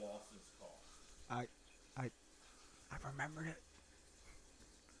his losses cost. I remembered it.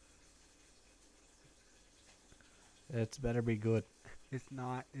 It's better be good. It's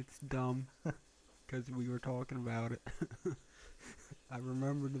not. It's dumb. Because we were talking about it. I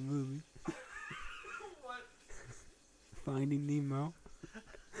remember the movie. What? Finding Nemo.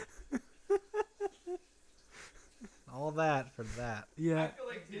 All that for that. I Yeah. feel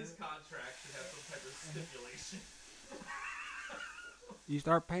like his contract should have some type of stipulation. You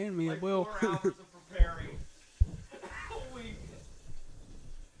start paying me, Like it will. 4 hours of preparing a week.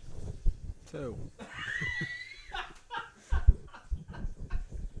 2.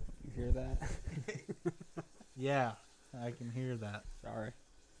 You hear that? Yeah, I can hear that. Sorry.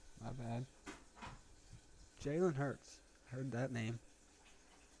 My bad. Jalen Hurts. Heard that name.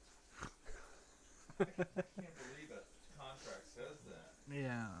 I can't believe that contract says that.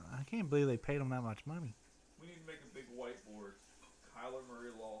 Yeah, I can't believe they paid him that much money. We need to make a big whiteboard. Kyler Murray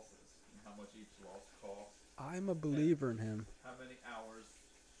losses and how much each loss costs. I'm a believer in him. How many hours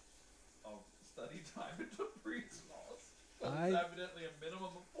of study time it took for each loss. So I- it's evidently a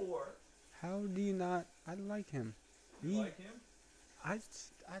minimum of 4. How do you not? I like him. You He- like him? I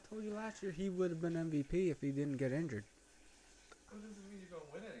told you last year he would have been MVP if he didn't get injured. That doesn't mean you're going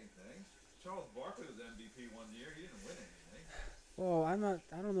to win anything. Charles Barkley was MVP one year. He didn't win anything. Well, I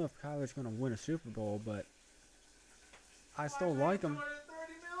don't know if Kyler's going to win a Super Bowl, but I still Why like him. $230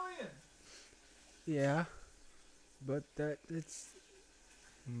 million. Yeah. But it's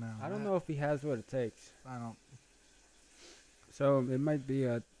No, I don't know if he has what it takes. I don't. So it might be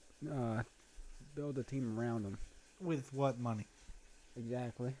a build a team around him. With what money?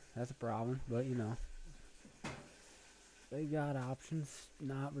 Exactly. That's a problem, but you know. They got options.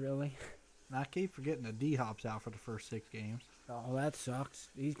 Not really. And I keep forgetting that D-Hop's out for the first 6 games. Oh, that sucks.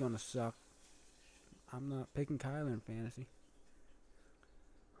 He's going to suck. I'm not picking Kyler in fantasy.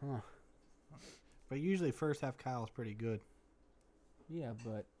 Huh. But usually first half Kyle's pretty good. Yeah,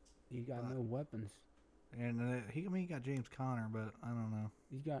 but he got no weapons. And he got James Conner, but I don't know.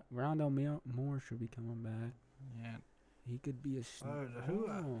 He's got Rondell Moore should be coming back. Yeah. He could be a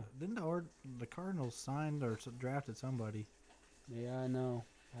Didn't the Cardinals signed or drafted somebody? Yeah, I know.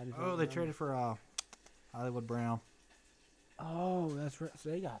 How does that Oh, they run? traded for Hollywood Brown. Oh, that's right. So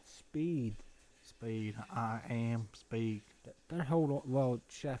they got speed. Speed. I am speed. Their whole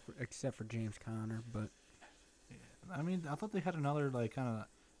except for James Conner, but I mean, I thought they had another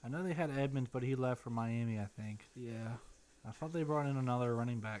I know they had Edmonds, but he left for Miami, I think. yeah. I thought they brought in another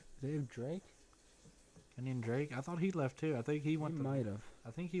running back. They have Drake. Kenyon Drake. I thought he left too. I think he went. He might have.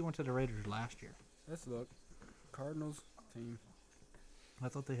 I think he went to the Raiders last year. Let's look. Cardinals team. I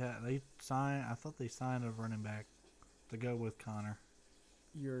thought they signed a running back to go with Connor.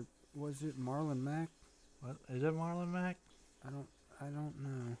 Was it Marlon Mack? What is it, Marlon Mack? I don't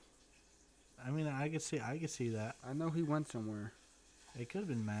know. I mean, I could see that. I know he went somewhere. It could have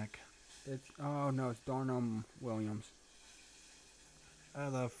been Mack. It's Darnell Williams.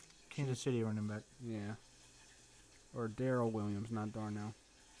 The Kansas City running back. Yeah. Or Darrell Williams, not Darnell.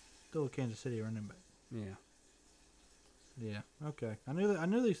 Still a Kansas City running back. Yeah. Yeah. Okay. I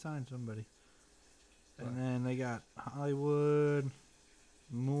knew they signed somebody. What? And then they got Hollywood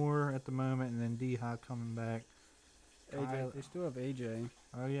Moore at the moment, and then D Hop coming back. AJ, they still have AJ.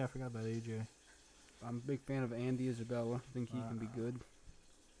 Oh yeah, I forgot about AJ. I'm a big fan of Andy Isabella. I think he can be good.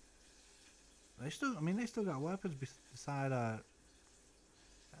 They still got weapons beside. I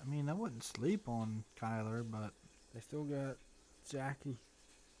wouldn't sleep on Kyler, but They still got Jackie.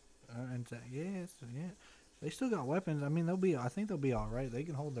 yeah. They still got weapons. I mean, I think they'll be all right. They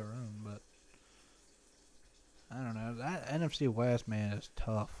can hold their own, but I don't know. That NFC West, man, is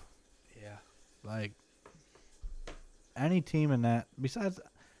tough. Yeah. Like any team in that, besides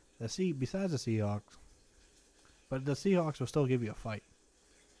the Seahawks, but the Seahawks will still give you a fight.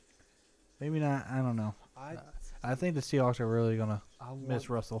 Maybe not. I don't know. I think the Seahawks are really gonna miss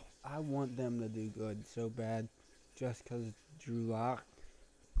Russell. I want them to do good so bad, just 'cause Drew Lock.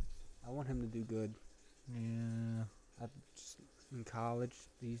 I want him to do good. Yeah. In college,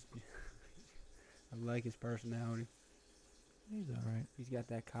 I like his personality. He's all right. He's got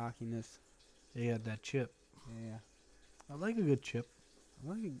that cockiness. He had that chip. Yeah. I like a good chip. I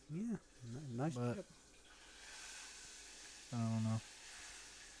like it. Yeah. Nice But- chip. I don't know.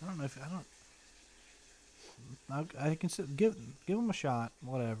 I can give him a shot,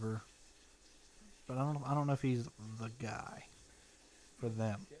 whatever. But I don't know if he's the guy for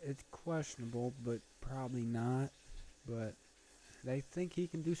them. It's questionable, but probably not. But they think he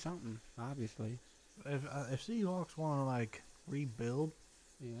can do something, obviously. If Seahawks want to like rebuild,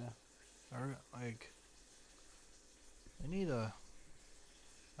 Yeah. or like they need a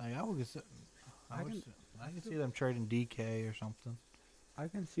like I can see them trading DK or something. I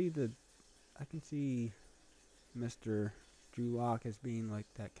can see Mr. Drew Lock as being like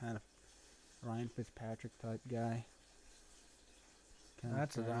that kind of Ryan Fitzpatrick type guy. Kind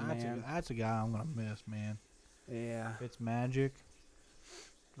of journeyman. That's a guy I'm gonna miss, man. Yeah. It's magic.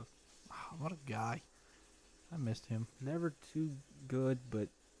 What a guy! I missed him, Never too good, but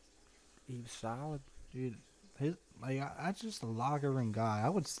he was solid. dude. That's just a locker room guy. I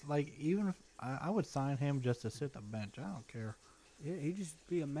would even if I would sign him just to sit the bench. I don't care. Yeah, he'd just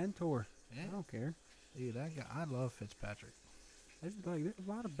be a mentor. Yeah. I don't care. Dude, that guy. I love Fitzpatrick. There's a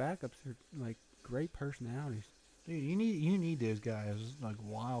lot of backups that are like great personalities. Dude, you need those guys like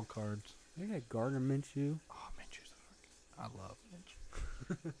wild cards. They got Gardner Minshew. Oh, Minshew's I love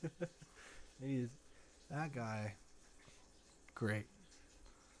Minshew. He is. That guy. Great.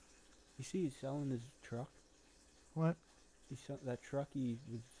 You see, he's selling his truck. What? That truck he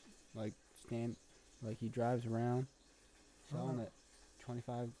was like he drives around, selling Oh. it,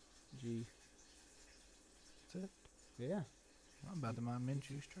 25 G. That's it. Yeah, I'm about to buy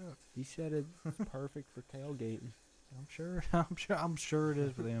Minshew's truck. he said it's perfect for tailgating. I'm sure. I'm sure it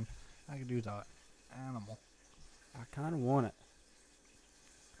is for them. I could do that. Animal. I kind of want it.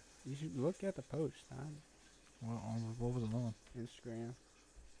 You should look at the post on What was it on? Instagram.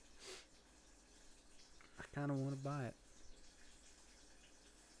 I kind of want to buy it.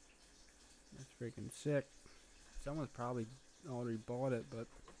 That's freaking sick. Someone's probably already bought it, but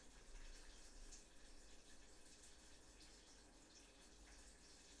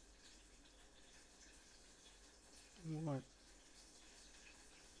what?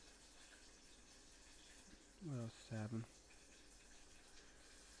 What else is happening?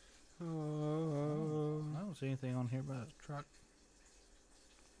 Oh, I don't see anything on here about his truck.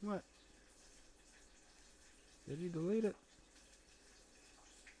 what? Did you delete it?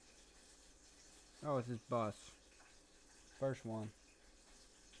 Oh, it's his bus. First one.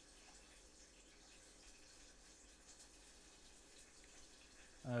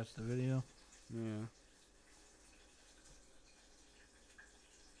 That's the video. Yeah.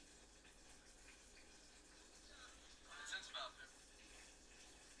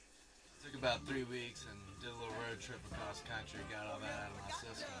 Took about 3 weeks and did a little road trip across country, got all that out of my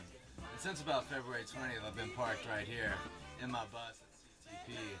system. And since about February 20th, I've been parked right here in my bus at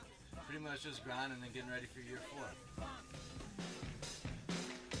CTP. Pretty much just grinding and getting ready for year 4.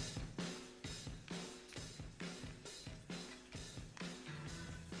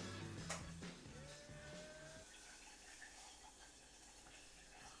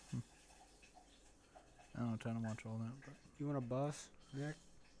 I don't try to watch all that, but You want a bus, Nick?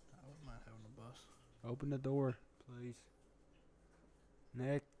 I wouldn't mind having a bus. Open the door, please.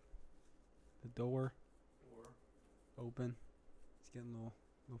 Nick, the door. Open. It's getting a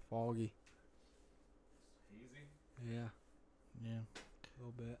little foggy. Hazy. Yeah, Yeah, a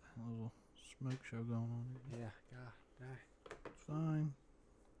little bit. a little smoke show going on. Yeah, God, It's fine.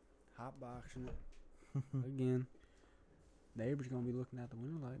 hot boxing it again. Neighbors gonna be looking out the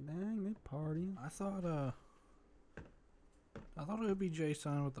window like, dang, they partying. I thought it would be Jay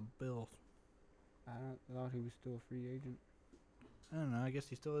signed with the Bills. I thought he was still a free agent. I don't know. I guess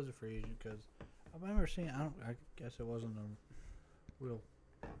he still is a free agent because I remember seeing. I guess it wasn't a real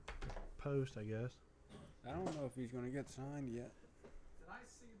post. I guess. I don't know if he's gonna get signed yet. Did I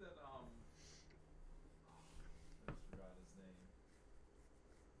see that? I just forgot his name.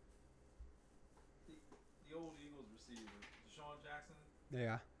 The old Eagles receiver, Deshaun Jackson.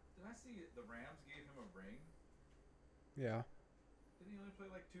 Yeah. Did I see the Rams gave him a ring? Yeah. Didn't he only play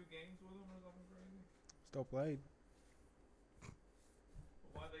like 2 games with them or something crazy? Still played.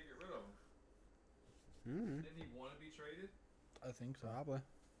 Well, why'd they get rid of him? Didn't he want to be traded? I think so. Probably.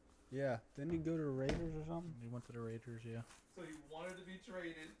 Yeah. Didn't he go to the Raiders or something? He went to the Raiders. Yeah. So he wanted to be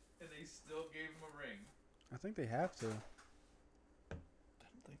traded, and they still gave him a ring. I think they have to. I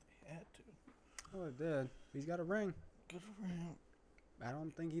don't think they had to. Oh, it did. He's got a ring. Good for him. I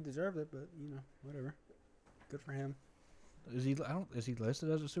don't think he deserved it, but whatever. Good for him. Is he? Is he listed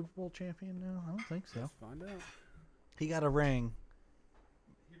as a Super Bowl champion now? I don't think so. Let's find out. He got a ring.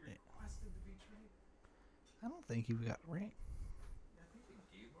 He requested to be traded. I don't think he got a ring. I think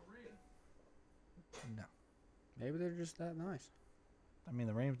they gave him a ring. No. Maybe they're just that nice. I mean,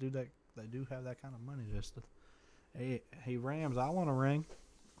 the Rams do that. They do have that kind of money. Just to, hey, Rams, I want a ring.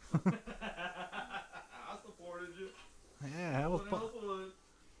 I supported you. Yeah, I was. Someone else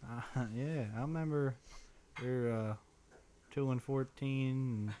would. Yeah, I remember they're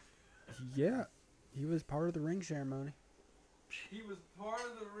 2-14. Yeah. He was part of the ring ceremony. He was part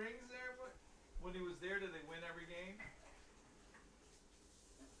of the ring ceremony. When he was there, did they win every game?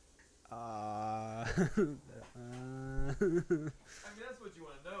 I mean, that's what you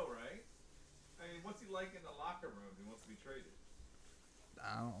want to know, right? I mean, what's he like in the locker room? He wants to be traded.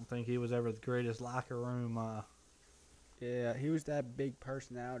 I don't think he was ever the greatest locker room Yeah, he was that big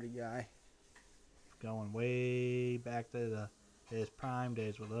personality guy. going way back to his prime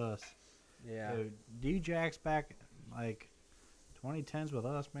days with us. Yeah. Dude, D-Jack's back like 2010s with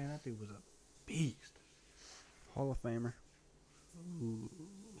us, man. That dude was a beast. Hall of Famer. Ooh.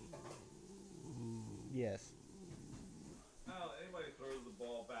 Yes. Oh, anybody throws the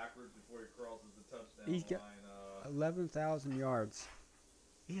ball backwards before he crosses the touchdown He's got- line. 11,000 yards.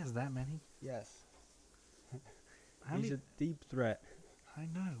 He has that many? Yes. How He's many? a deep threat. I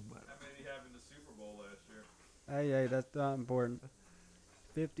know, but how many did he have in the Super Bowl last year? Hey, that's not important.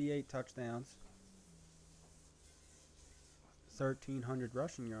 58 touchdowns. 1,300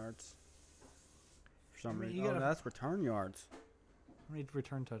 rushing yards. For some I mean, reason. you Oh, gotta- that's return yards. how many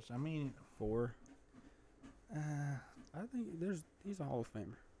return touchdowns? I mean, 4. uh, I think he's a Hall of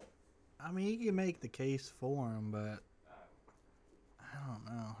Famer. you can make the case for him, but I don't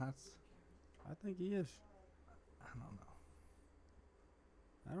know. I think he is. I don't know.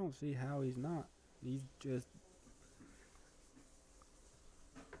 I don't see how he's not. He's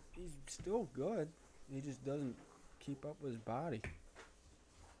still good. He just doesn't keep up with his body.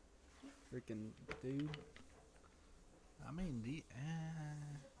 Freaking dude. I mean,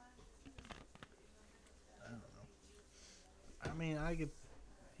 I don't know. I mean, I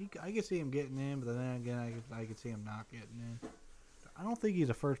could see him getting in, but then again, I could see him not getting in. I don't think he's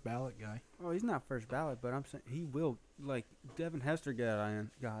a first ballot guy. Oh, he's not first ballot, but I'm saying he will. Like Devin Hester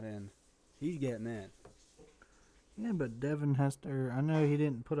got in. He's getting in. Yeah, but Devin Hester, I know he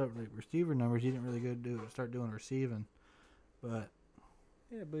didn't put up like receiver numbers. He didn't really start doing receiving, but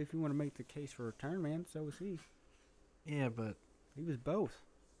Yeah, but if you want to make the case for return man, so was he. yeah, but He was both.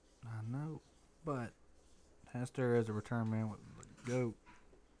 I know, but Hester as a return man with the GOAT.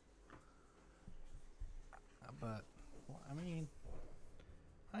 But well, I mean,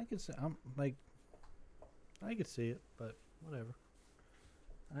 I could say I could see it, but whatever.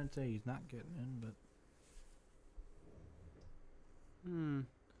 I didn't say he's not getting in, but dude,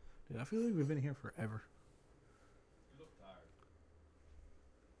 I feel like we've been here forever. You look tired.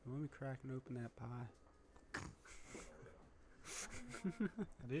 Let me crack and open that pie.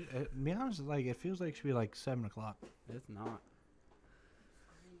 Dude, to be honest, like it feels like it should be like 7 o'clock. It's not.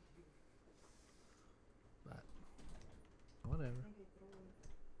 But whatever.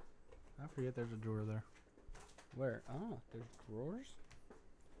 I forget there's a drawer there. Where? Oh, there's drawers?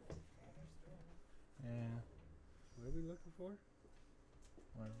 Yeah. What are we looking for?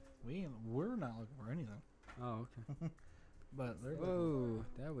 Well, we're not looking for anything. Oh, okay. But they're Whoa,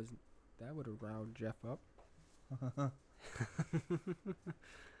 that would have riled Jeff up.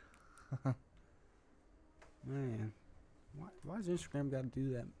 Man, why's Instagram got to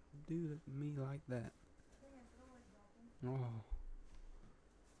do to me like that? Oh,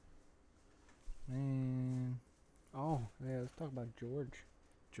 man. yeah. Let's talk about George.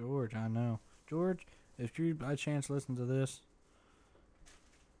 George, I know. George, if you by chance listen to this,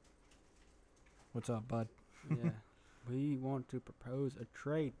 what's up, bud? Yeah, We want to propose a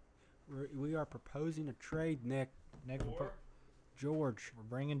trade. We are proposing a trade, Nick. Nick, Or George. we're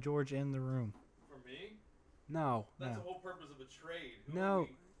bringing George in the room. for me? No. That's No. the whole purpose of a trade. Who No. are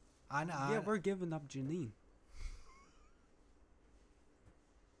we- I know. Yeah, we're giving up Janine.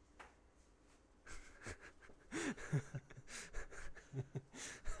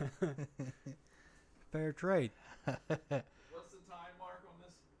 Fair trade. What's the time mark on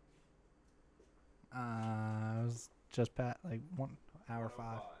this? It was just like 1 hour 5.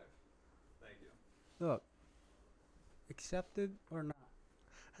 1:05. Thank you. Look. Accepted or not?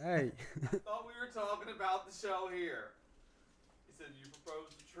 Hey. I thought we were talking about the show here. He said you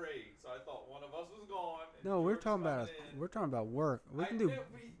proposed a trade, so I thought one of us was gone. And No, we're George's talking about coming in. we're talking about work. We I can do knew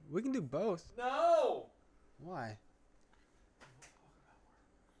we can do both. No. Why?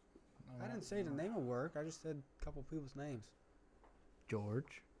 I didn't say the name of work. I just said a couple people's names,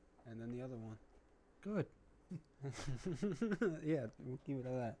 George. and then the other one. Good. Yeah, we'll keep it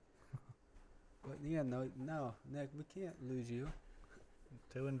at that. But yeah, no, Nick, we can't lose you.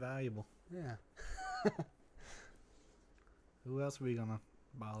 Too invaluable. Yeah, Who else are we gonna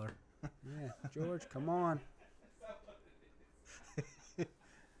bother? yeah, George, come on.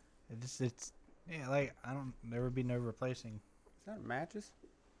 It's yeah, like there would be no replacing. Is that matches?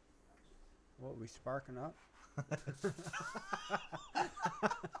 What, we sparking up?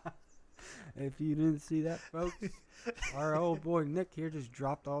 If you didn't see that, folks, our old boy Nick here just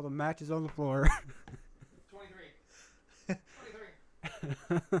dropped all the matches on the floor. 23.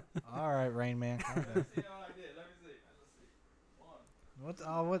 23. All right, Rain Man. Calm down. See what I did. Let me see. Let's see.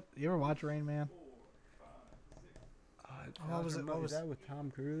 1, What you ever watch Rain Man? 4, 5, 6, What was it? What was that with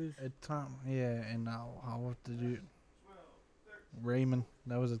Tom Cruise? Tom? Yeah, and I'll have to do 12, 13. Raymond.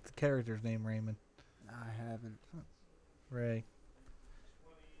 That was the character's name, Raymond. I haven't. Ray.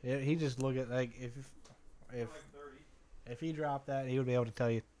 Yeah, he just look at like if Like 30. if he dropped that, he would be able to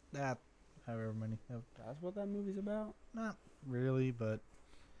tell you that however many. That's what that movie's about? Not really, but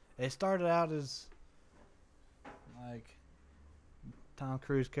it started out as like Tom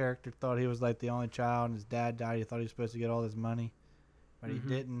Cruise character thought he was like the only child, and his dad died. He thought he was supposed to get all his money, but Mhm. he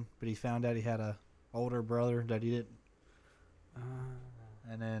didn't. But he found out he had a older brother that he didn't,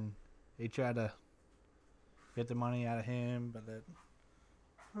 and then he tried to get the money out of him, but that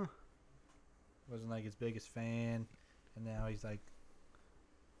wasn't like his biggest fan. And now he's like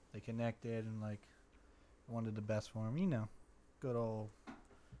they connected and like wanted the best for him. You know, good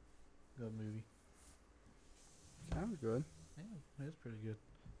movie. Sounds good. Yeah, it's pretty good.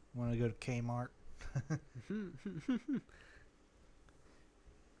 Want to go to Kmart?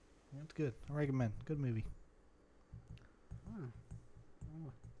 It's good. I recommend. Good movie.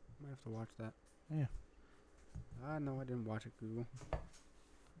 Oh, might have to watch that. Yeah. I know I didn't watch it, Google.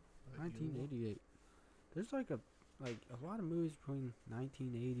 1988. There's like a lot of movies between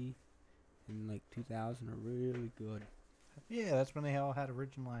 1980 and like 2000 are really good. Yeah, that's when they all had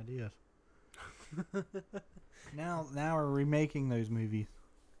original ideas. now we're remaking those movies.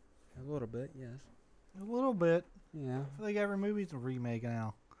 A little bit, yes. A little bit. Yeah. I feel like every movie's a remake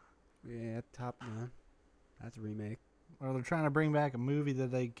now. Yeah, Top Gun. That's a remake. Or they're trying to bring back a movie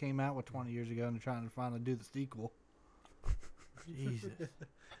that they came out with 20 years ago and they're trying to finally do the sequel. Jesus.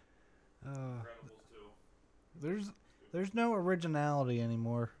 Incredibles 2. There's no originality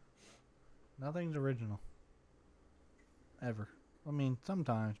anymore. Nothing's original. Ever. I mean,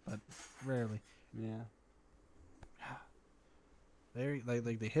 sometimes, but rarely. Yeah. They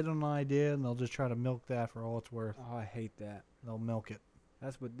hit on an idea and they'll just try to milk that for all it's worth. Oh, I hate that. They'll milk it.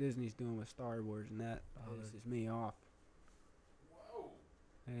 That's what Disney's doing with Star Wars, and that pisses me off. Whoa.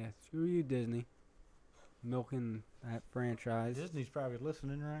 Yeah, screw you, Disney. Milking that franchise. Disney's probably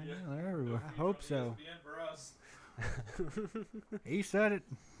listening right Yeah. now. They're everywhere. I hope so. ESPN for us. He said it.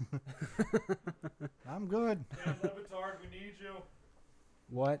 I'm good. Dan Levitard, we need you.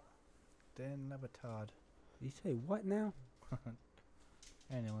 What? Dan Lebatard. Did you say what now?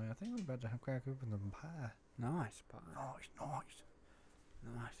 Anyway, I think we're about to crack open some pie. Nice pie. Nice.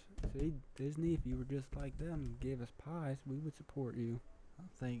 Nice. See, Disney, if you were just like them and gave us pies, we would support you. I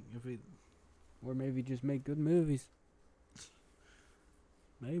think if we Or maybe just make good movies.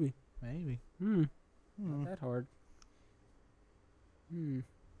 Maybe. maybe. Not that hard.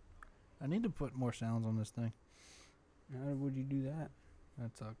 I need to put more sounds on this thing. How would you do that?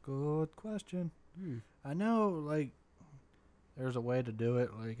 That's a good question. Hmm. I know, like, there's a way to do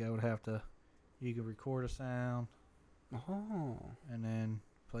it. Like, I would have to. You could record a sound Oh. and then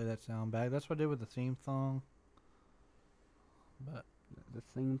play that sound back. That's what I did with the theme song. But The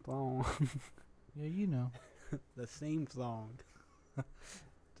theme song. yeah, you know, The theme song.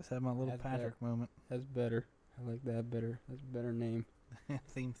 just had my little That's Patrick moment. That's better. I like that better. That's a better name.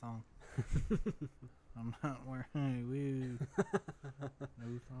 Theme song. I'm not wearing woo.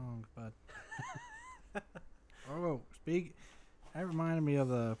 No songs, but that reminded me of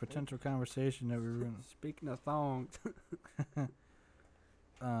the potential conversation that we were in. Speaking of thongs,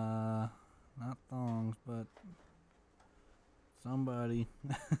 Not thongs, but somebody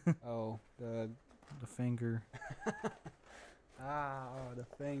oh the the finger. the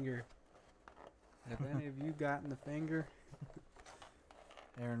finger. Have any of you gotten the finger?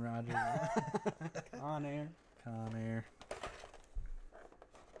 Aaron Rodgers. On air. Con Air.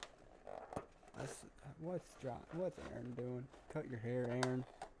 What's Aaron doing? Cut your hair, Aaron.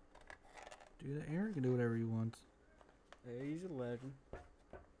 Dude, Aaron can do whatever he wants. Yeah, he's a legend.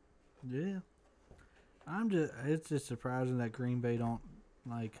 Yeah. It's just surprising that Green Bay don't,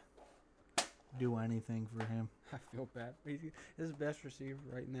 like, do anything for him. I feel bad. His best receiver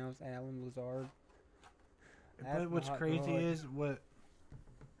right now is Alan Lazard. But what's crazy is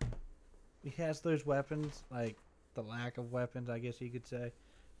he has those weapons, like the lack of weapons, I guess you could say,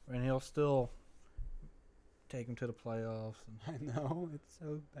 and he'll still take him to the playoffs. I know, it's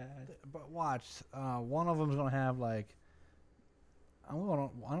so bad. But watch, one of them's gonna have like, I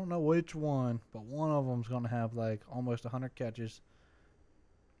don't know which one, but one of them's gonna have like almost 100 catches.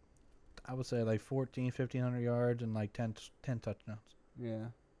 I would say like 1,500 yards and like 10 touchdowns. Yeah,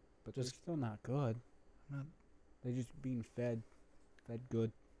 but Just- they're still not good. Not- They're just being fed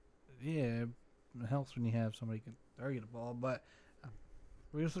good. Yeah, it helps when you have somebody who can throw you the ball. But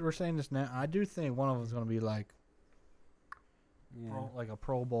we're saying this now. I do think one of them's gonna be like Yeah, like a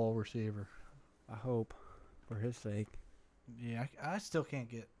Pro Bowl receiver. I hope, for his sake. Yeah, I still can't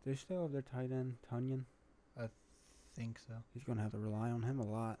get. They still have their tight end, Tunyon. Think so. He's gonna have to rely on him a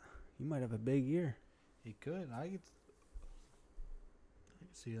lot. He might have a big year. He could. I could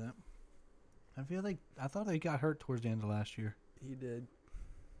see that. I thought they got hurt towards the end of last year. He did.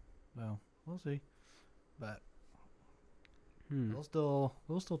 So we'll see. But Hmm. we'll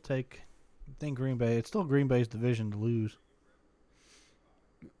still take. I think Green Bay. It's still Green Bay's division to lose.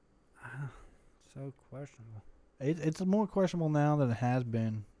 So questionable. It's more questionable now than it has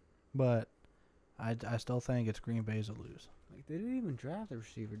been, but I still think it's Green Bay's to lose. Like they didn't even draft a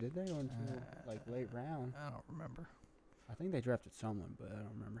receiver, did they? Or until like late round. I don't remember. I think they drafted someone, but I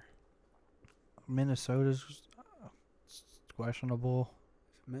don't remember. Minnesota's questionable.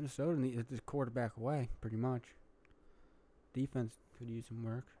 Minnesota needs this quarterback away, pretty much. Defense could use some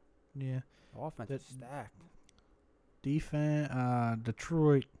work. Yeah. Offense That- is stacked. Defense.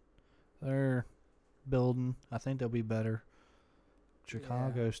 Detroit. They're building. I think they'll be better.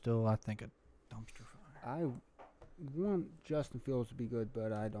 Chicago still, I think, a dumpster fire. I want Justin Fields to be good,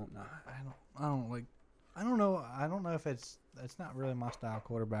 but I don't know. I don't know if it's not really my style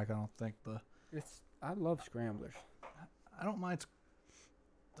quarterback. I don't think I love scramblers. I don't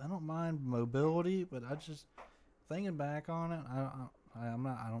mind mobility, but I just thinking back on it, I'm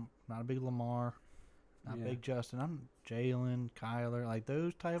not a big Lamar, not Yeah. big Justin. I'm Jalen, Kyler, like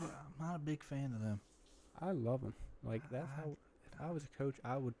those type. I'm not a big fan of them. I love them. Like that's how. If I was a coach,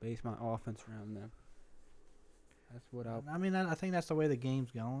 I would base my offense around them. That's what I. I mean, I think that's the way the game's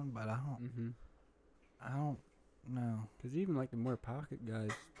going, but I don't know. Because even like the more pocket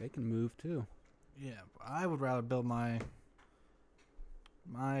guys, they can move too. Yeah, I would rather build my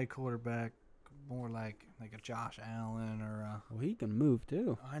quarterback more like a Josh Allen or Well, he can move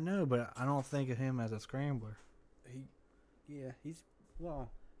too. I know, but I don't think of him as a scrambler.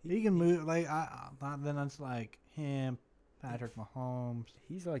 He can move like then it's like him, Patrick Mahomes.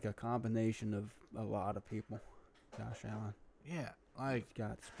 He's like a combination of a lot of people. Josh Allen. Yeah, like He's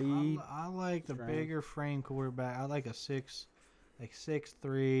got speed. I like the strength. bigger frame quarterback. I like a 6'3"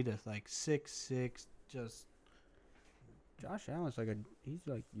 to like 6'6". Just Josh Allen's he's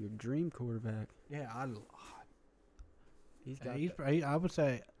like your dream quarterback. yeah, He's got I would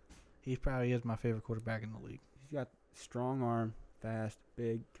say he probably is my favorite quarterback in the league. he's got strong arm, fast,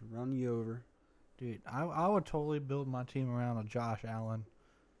 big, can run you over. Dude, I would totally build my team around a Josh Allen.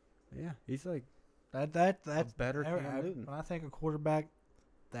 Yeah, he's like That's better Cam Newton. When I think of quarterback,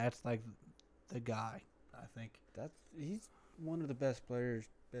 that's like the guy. I think. he's one of the best players,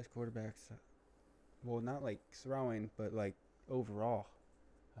 best quarterbacks. Well, not like throwing, but like overall,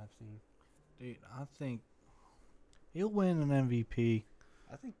 I've seen. Dude, I think he'll win an MVP.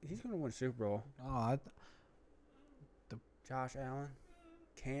 I think he's gonna win a Super Bowl. Oh, Josh Allen,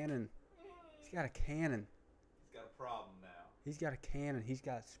 cannon. He's got a cannon. He's got a problem now. He's got a cannon. He's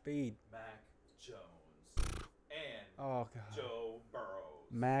got speed. Mac Jones and Oh God. Joe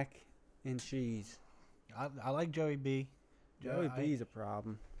Burrows. Mac and cheese. I like Joey B. Joey I- B's a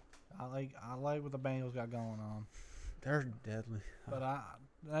problem. I like what the Bengals got going on. They're deadly. But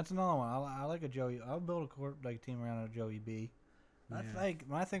that's another one. I like a Joey. I'll build a team around a Joey B. I Yeah. think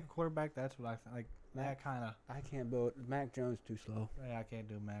when I think of quarterback, that's what I like. That kind of. I can't build. Mac Jones too slow. Yeah, I can't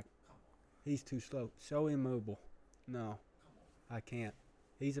do Mac. He's too slow. So immobile. No, I can't.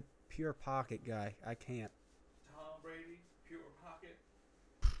 He's a pure pocket guy. I can't. Tom Brady, pure pocket.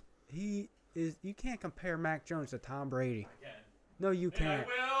 He is. You can't compare Mac Jones to Tom Brady. I can. No, you And I can't.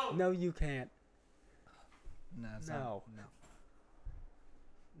 will. No, you can't. No, it's No.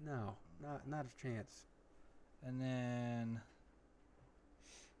 no. No, not a chance. And then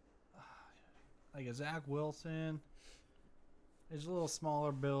like a Zach Wilson is a little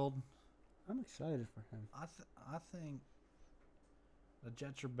smaller build. I'm excited for him. I think the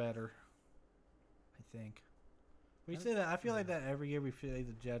Jets are better. I think. We say that. I feel like that every year. We feel like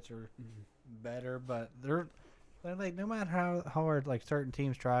the Jets are better, but they're like no matter how hard like certain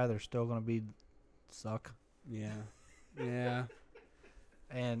teams try, they're still gonna be suck. Yeah. Yeah.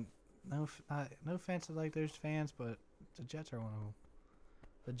 And no offense to like those fans, but the Jets are one of them.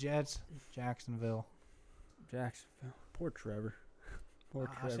 The Jets, Jacksonville. Jacksonville. Poor Trevor. Poor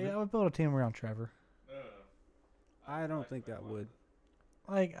Trevor. See, I would build a team around Trevor. I don't think that would.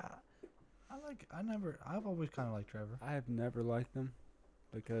 Like, I've always kind of liked Trevor. I have never liked him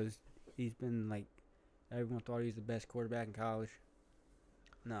because he's been like everyone thought he was the best quarterback in college.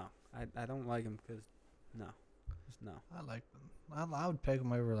 No, I don't like him because just no. I like them. I would pick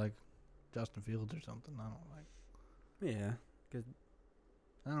him over like Justin Fields or something. Yeah,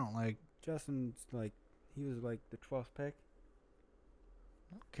 I don't like. Justin's like he was like the 12th pick.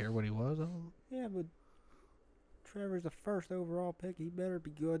 I don't care what he was. I don't, Yeah, but Trevor's the first overall pick. He better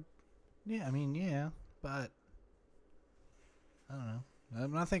be good. yeah, I mean, yeah, but I don't know.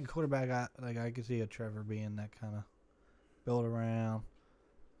 When I think quarterback, I could see a Trevor being that kind of build around,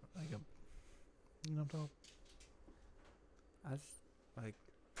 like a, you know what I'm talking. I just like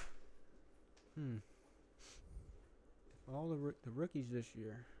If all the rookies this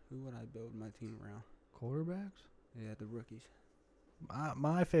year, who would I build my team around? Quarterbacks. Yeah, the rookies.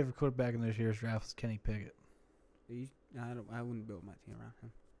 My favorite quarterback in this year's draft is Kenny Pickett. I wouldn't build my team around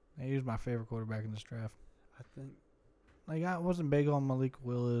him. He was my favorite quarterback in this draft. I think Like I wasn't big on Malik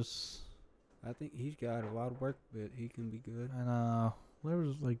Willis, he's got a lot of work, but he can be good. and there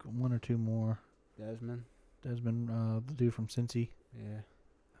was like one or two more. Desmond. Desmond, the dude from Cincy. Yeah.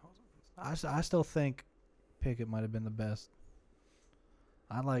 I still think Pickett might have been the best.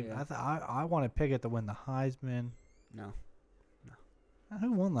 Yeah. I wanted Pickett to win the Heisman. No.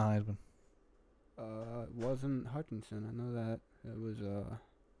 Who won the Heisman? It wasn't Hutchinson. I know that. It was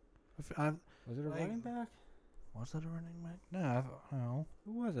was it a Like- running back? Was it a running back? No.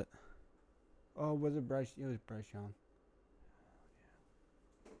 Who was it? Oh, was it Bryce? It was Bryce Young.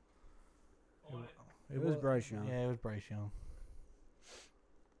 It was Bryce Young. Yeah, it was Bryce Young.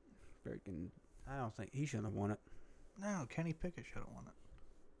 Freaking, I don't think he shouldn't have won it. No, Kenny Pickett should have won it.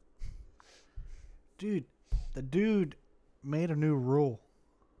 Dude, the dude made a new rule.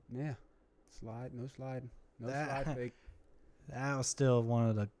 Yeah. Slide, no slide. No That- slide fake. That was still one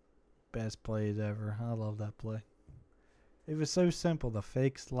of the best plays ever. I love that play. It was so simple. The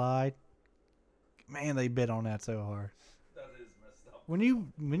fake slide. Man, they bit on that so hard. That is messed up. When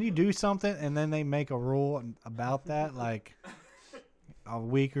you do something and then they make a rule about that, like a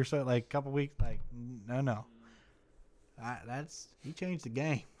week or so, like a couple weeks, like no. He changed the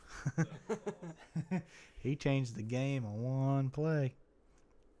game. He changed the game on one play.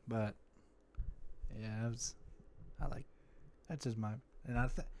 But yeah, that's just my. And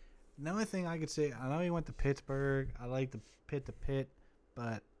the only thing I could say, I know he went to Pittsburgh. I like the Pitt,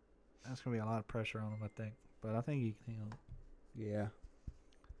 but that's gonna be a lot of pressure on him, I think. But I think he can handle it. Yeah.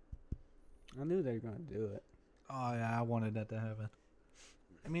 I knew they were going to do it. Oh yeah, I wanted that to happen.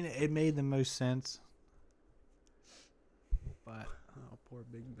 I mean, it made the most sense. But Oh, poor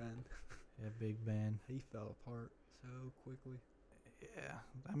Big Ben. yeah, Big Ben. He fell apart so quickly. Yeah,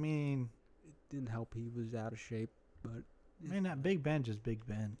 I mean, It didn't help he was out of shape, but that Big Ben just Big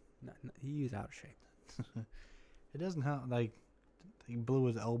Ben. he was out of shape. It doesn't help. Like he blew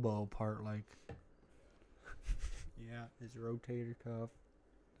his elbow apart. Like Yeah, his rotator cuff.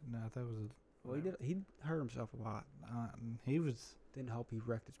 no, that was. Well, he hurt himself a lot. He was, Didn't help he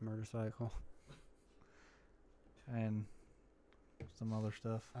wrecked his motorcycle. and some other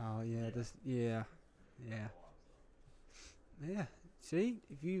stuff. Oh yeah, yeah. See,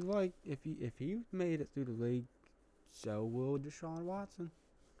 if he made it through the league, so will Deshaun Watson.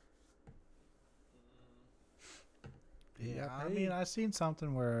 He Yeah, got I paid. mean, I seen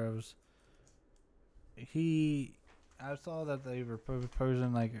something where it was. I saw that they were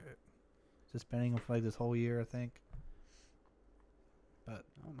proposing like suspending him for like this whole year, I think. But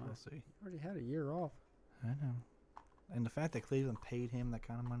Oh my! we'll see. He already had a year off. I know. And the fact that Cleveland paid him that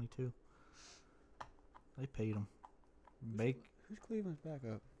kind of money too. They paid him. Who's Cleveland's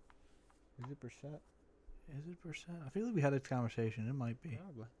backup? Is it Brissett? Is it percent? I feel like we had this conversation. It might be.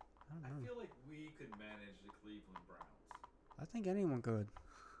 Probably. I I don't know. feel like we could manage the Cleveland Browns I think anyone could.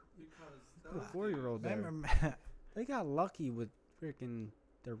 because Put a those 4-year-old there. Remember, They got lucky with freaking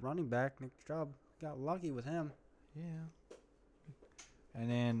their running back Nick Chubb. Got lucky with him. yeah. And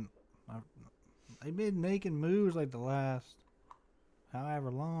then they've been making moves like the last however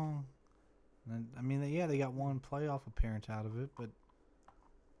long. And I mean, yeah, they got one playoff appearance out of it, but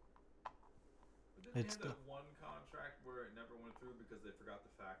But didn't It's they have that one contract where it never went through because they forgot to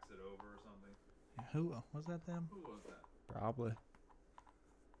fax it over or something? who was that? Them? Who was that? Probably.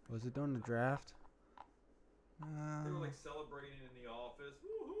 Was it during the draft? They were like celebrating in the office,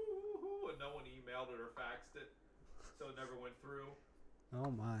 woo-hoo, woo-hoo, and no one emailed it or faxed it, so it never went through. Oh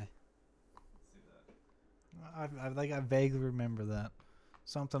my. Let's see that. I vaguely remember that.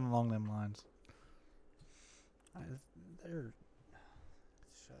 Something along them lines. They're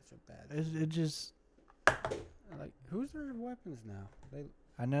such a bad. It just. Like, who's their weapons now?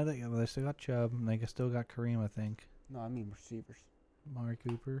 I know that they still got Chubb, and they still got Kareem. I think No, I mean receivers. Amari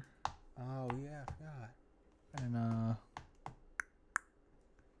Cooper Oh yeah, I forgot. and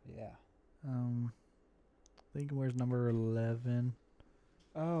Yeah. I think where's number 11?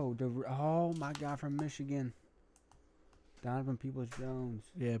 Oh, oh my God, from Michigan. Donovan Peoples-Jones.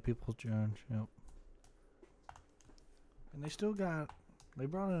 Yeah, Peoples Jones. Yep. And they still got. They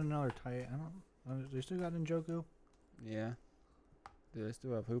brought in another tight. I don't. They still got Njoku. Yeah. Do they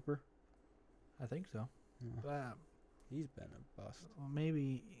still have Hooper? I think so. Yeah. But He's been a bust. well,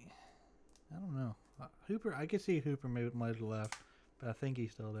 maybe. I don't know. Hooper. I could see Hooper maybe might have left, but I think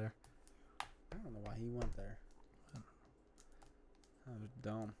he's still there. I don't know why he went there. That was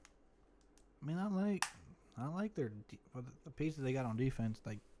dumb. I mean, I like their the pieces they got on defense,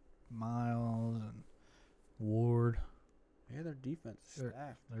 like Miles and Ward. Yeah, their defense is Sure.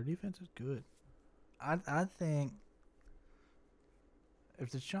 stacked. Their defense is good. I think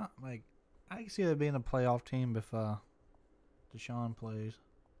if Deshaun, like, I can see that being a playoff team if Deshaun plays.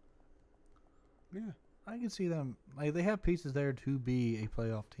 Yeah. I can see them, like, they have pieces there to be a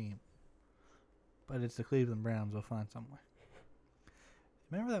playoff team. But it's the Cleveland Browns. They'll find some way.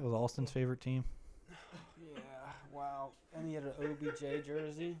 Remember that was Austin's favorite team? Yeah. Wow. And he had an OBJ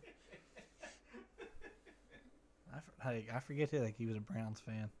jersey. I forget that, like, he was a Browns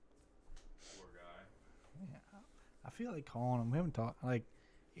fan. Poor guy. Yeah, I feel like calling him. We haven't talked, like,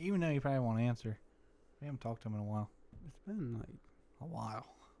 even though he probably won't answer. We haven't talked to him in a while. It's been like. A while.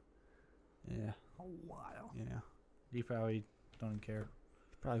 Yeah. A while. Yeah. He probably don't even care.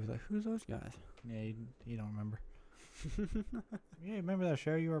 Probably like, who's those guys? Yeah, he don't remember. Yeah, remember that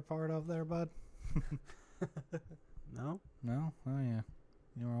show you were a part of there, bud? No. No? Oh, yeah.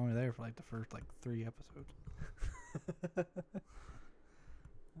 You were only there for, like, the first, like, 3 episodes.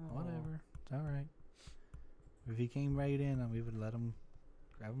 Whatever. It's all right. If he came right in, we would let him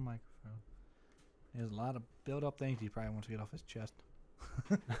grab a microphone. There's a lot of built-up things he probably wants to get off his chest.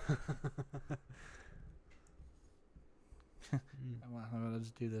 I'm gonna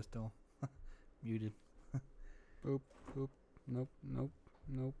just do this till muted. Boop, boop. Nope, nope,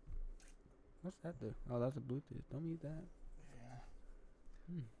 nope. What's that do? Oh, that's a Bluetooth. Don't mute that. Yeah.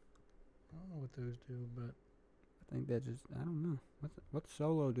 Hmm. I don't know what those do, but I think that just, I don't know. What's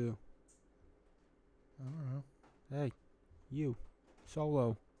Solo do? I don't know. Hey, you.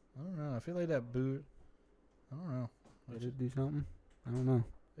 Solo. I don't know. I feel like that boot. I don't know. Did it do something? I don't know.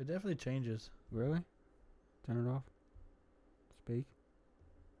 It definitely changes. Really? Turn it off. Speak.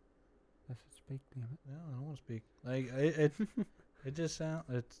 That's it. Speak, damn it. No, I don't want to speak. Like it just sound.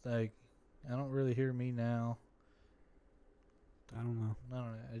 It's like I don't really hear me now. I don't know. I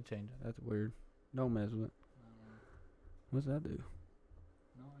don't know. It changes. That's weird. Don't mess with it. What's that do?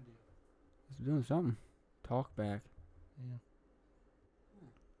 No idea. It's doing something. Talk back.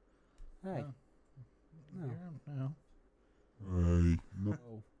 Yeah. Hey. No. No. No. Hey, no.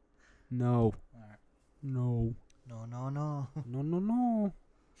 No. All right. No. No. No. No. No, no, no.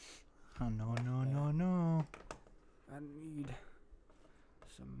 Oh, no. No. No. No. I need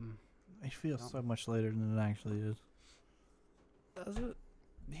some. It feels so much later than it actually is. Does it?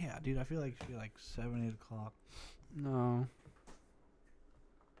 Yeah, dude. I feel like it should be like 7, 8 o'clock. No.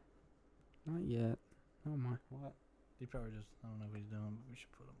 Not yet. Oh my. What? He probably just. I don't know what he's doing, but we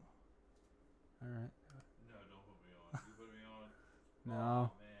should put him on. Alright. No, don't put me on. You put me on. No.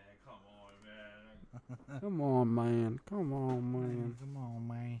 Oh, man, come on, man. Come on, man. Come on, man. Come on,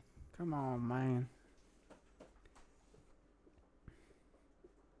 man. Come on, man.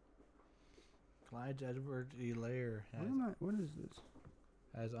 Clyde Edward Elaire What am I? What is this?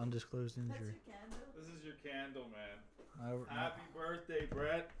 has undisclosed That's injury. your candle. This is your candle, man. I, Happy birthday,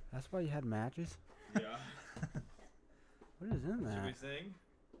 Brett. That's why you had matches. Yeah. What is in Should we that? sing?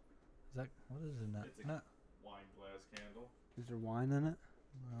 is that what is in that? It's a- No, Wine glass candle. Is there wine in it?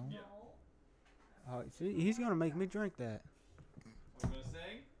 no. Yeah. No. Oh, see, he's gonna make me drink that. We're gonna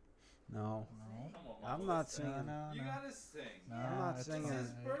sing? No, No. Come on, I'm Michael, not let's sing. singing. No, You no. gotta sing. No, I'm not it's singing. It's Singing.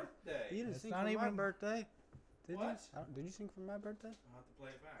 his birthday. You didn't It's sing not for my even- birthday. Did What? you? Did you sing for my birthday? I'll have to play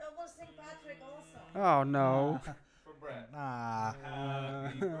it back. That was St. Patrick also. Oh no. For Brett. Nah.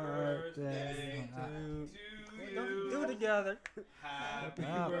 Happy birthday to you. Do it together. Happy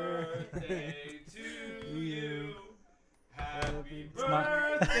No. birthday to you. Happy It's not-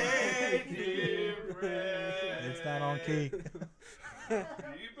 birthday, dear Brett. It's not on key.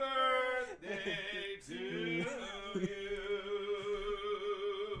 Happy birthday to you.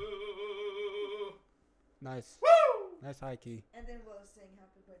 Nice. Woo! Nice high key. And then we'll sing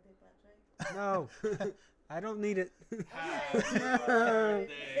Happy Birthday, Patrick. No, I don't need it. Happy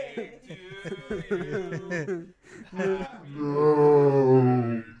birthday to you. Happy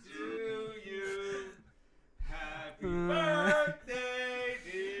No. to you. Happy birthday,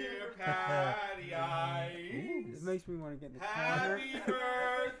 dear Patty Ice. It makes me want to get in the corner. Happy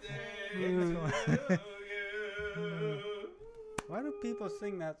birthday to you. Why do people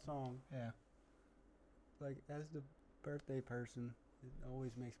sing that song? Yeah. Like, as the birthday person, it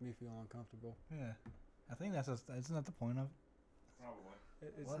always makes me feel uncomfortable. Yeah. I think isn't that the point of it? Probably.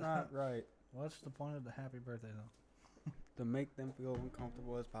 It's What? not right What's the point of the happy birthday though? to make them feel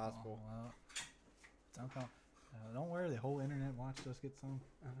uncomfortable as possible. Oh, well, it's don't worry, the whole internet watched us get some.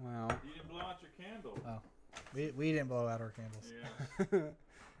 Well, You didn't blow out your candle. We didn't blow out our candles. Yeah.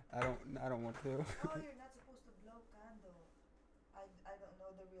 I don't want to. Oh, you're not supposed to blow candle. I don't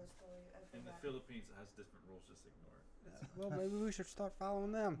know the real story. I In the forgot. Philippines, it has different rules. Just ignore it. Well, maybe we should start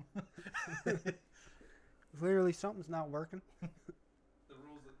following them. Clearly, something's not working. The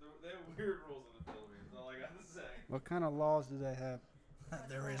rules, they have weird rules in the Philippines. That's all I got to say. What kind of laws do they have?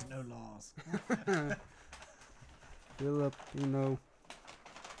 There is no laws. Filipino.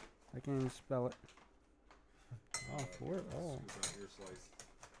 I can't even spell it. Oh, for it. Oh. Scoop out your slice.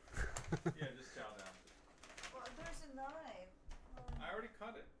 Yeah, just chow down. Well, there's a knife. I already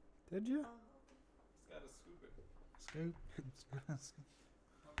cut it. Did you? Just gotta scoop it. Scoop.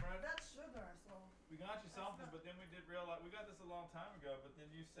 My friend, That's sugar, so. we got you something, but then we did realize we got this a long time ago. But then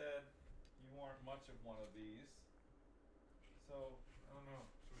you said you weren't much of one of these. So I don't know.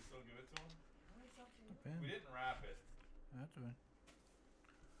 Should we still give it to him? It's up to you. We didn't wrap it. That's right.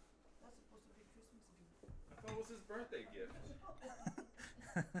 That's supposed to be Christmas gift. I thought it was his birthday gift.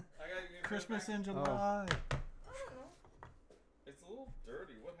 I gotta give it Christmas back. in July. I don't know. It's a little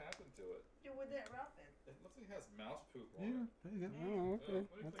dirty. What happened to it? You wouldn't wrap it. It looks like it has mouse poop on Yeah, it. there you go. Oh, okay.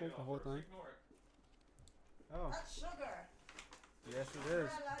 What do you I'll think take the of whole first? thing. Ignore it. Oh, That's sugar. yes, it You're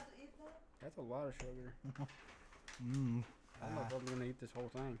is. not allowed to eat that? That's a lot of sugar. Mmm. I don't know if I'm gonna eat this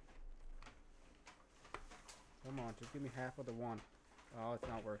whole thing. Come on, just give me half of the one. Oh, it's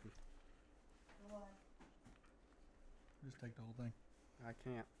not working. What? Just take the whole thing. I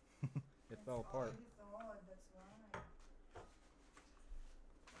can't. It That's fell apart. all you thought, that's why.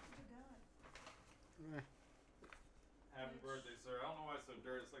 What you got? Eh, Happy birthday, sir. I don't know why it's so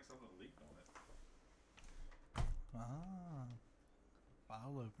dirty. It's like something leaked on it. Ah.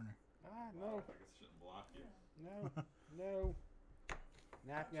 Bottle opener. Ah, I no, guess it shouldn't block you. no, no.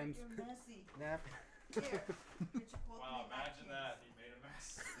 Napkins. Patrick, you're messy. Nap. Here, your Chipotle Wow, imagine napkins. that. He made a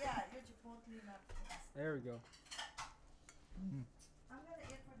mess. Yeah, your Chipotle napkins. There we go. Mm. I'm gonna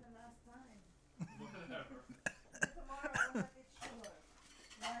eat for the last time. Whatever. And tomorrow I'm gonna eat sugar.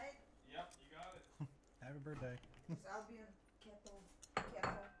 Right? Yep, you got it. Happy birthday. Because I'll be on keto,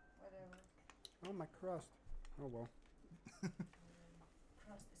 whatever. Oh, my crust. Oh well.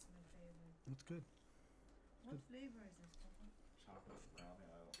 Crust is my favorite. That's good. What flavor is this? Papa? Chocolate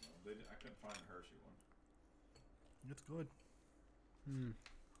brownie. I don't know. I couldn't find a Hershey one. It's good. Hmm.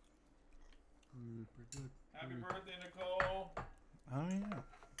 Hmm. Pretty good. Happy Mm. birthday, Nicole. Oh yeah.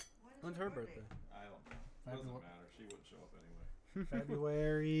 When is When's your her birthday? I don't know. Happy Doesn't wo- matter. She wouldn't show up anyway.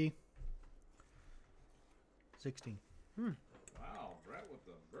 February 16. Wow, Brett with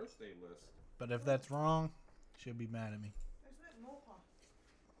the birthday list. But if that's wrong, she'll be mad at me. There's no mocha.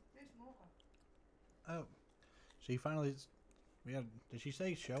 There's mocha. Oh, she finally. We had. Did she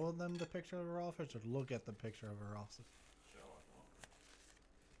say show them the picture of her office or look at the picture of her office? Show up.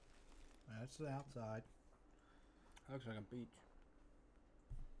 That's the outside. Looks like a beach.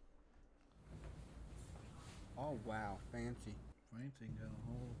 Oh wow, fancy. Fancy got a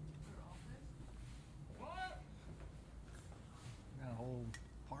whole. Got a whole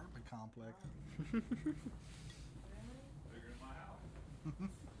apartment complex. Bigger than my house. You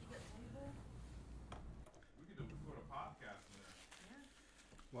got table? We could put a podcast in there.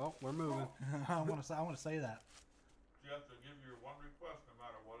 Well, we're moving. I want to say that. You have to give your one request no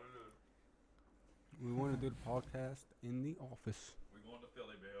matter what it is. We want to do the podcast in the office. We're going to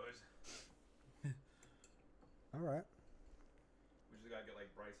Philly, boys. All right. We just gotta get like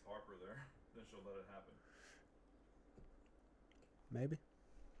Bryce Harper there. Then she'll let it happen. Maybe.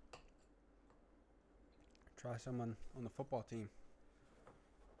 Try someone on the football team.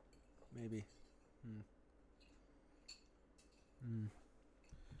 Maybe.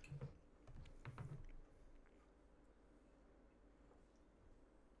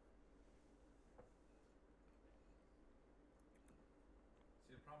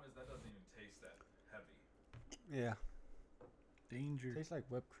 See, the problem is that doesn't even taste that heavy. Yeah. Danger. Tastes like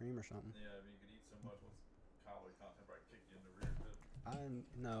whipped cream or something. Yeah, I mean, you could eat so much with calorie content, probably kick you in the rear too. I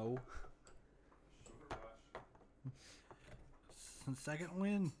know. Sugar rush. Second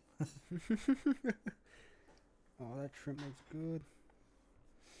win. Oh, that shrimp looks good.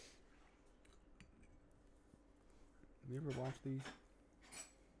 You ever watch these?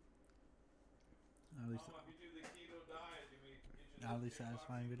 At least, Mama, if you do the keto diet, do we get you Oddly those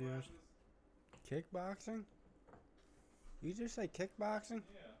satisfying kickboxing videos. glasses? Kickboxing? You just say kickboxing?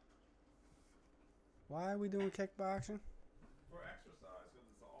 Yeah, Why are we doing kickboxing? for exercise, because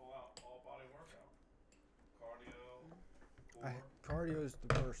it's all out, all body workout. Cardio, core. Cardio is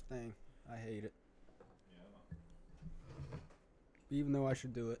the worst thing. I hate it. Yeah, I know. Even though I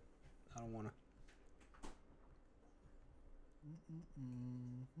should do it, I don't want to.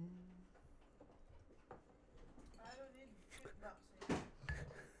 I don't need kickboxing.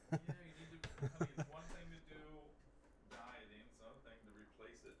 Yeah, you need to. I mean, it's one thing to do dieting, it's another thing to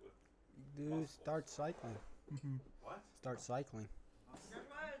replace it with Do muscles. start cycling. What? Start cycling. That's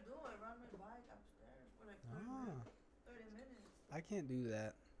why I do. I run my bike upstairs for like 30 Ah, minutes. 30 minutes. I can't do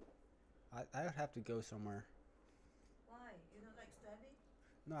that. I would have to go somewhere. Why? You don't like steady?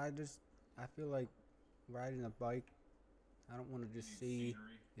 No, I feel like riding a bike. I don't want to just see.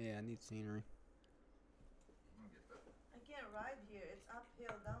 Scenery. Yeah, I need scenery. I'm gonna get that. I can't ride here. It's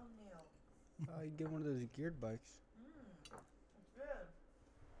uphill, downhill. Oh, you get one of those geared bikes. It's good.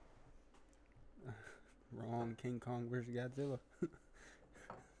 Wrong. King Kong versus Godzilla.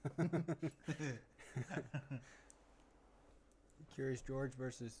 Curious George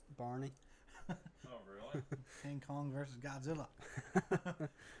versus Barney. Oh, really? King Kong versus Godzilla. There's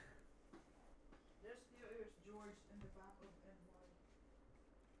Curious George in the back of NY.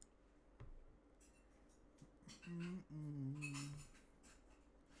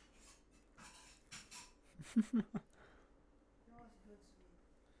 That was good, sweet.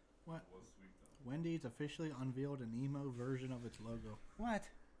 What? It was sweet though. Wendy's officially unveiled an emo version of its logo. What?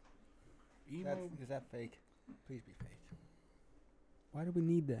 Emo. Is that fake? Please be fake. Why do we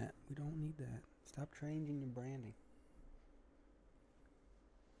need that? We don't need that. Stop changing your branding.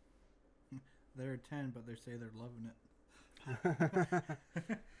 They're a 10, but they say they're loving it.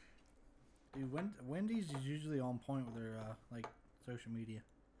 Dude, Wendy's is usually on point with their like social media.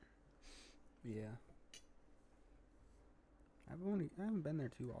 Yeah. I haven't been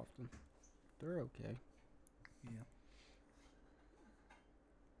there too often. They're okay. Yeah.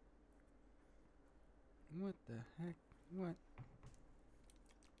 What the heck? What?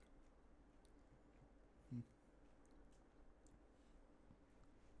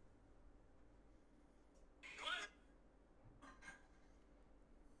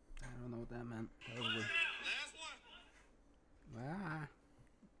 I don't know what that meant. That was weird. Ah,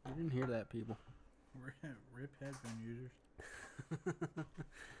 you didn't hear that, people. Rip headphone users.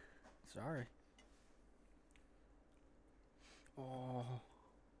 Sorry. Oh,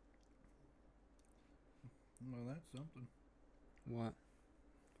 Well, that's something. what?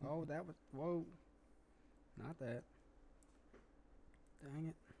 Oh, that was. Whoa. Not that. Dang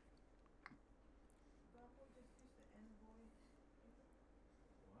it. Papa, just use the envoy.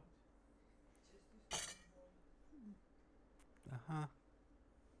 What? Just use the envoy. Uh huh.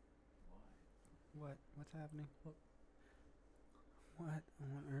 Why? What? What's happening? What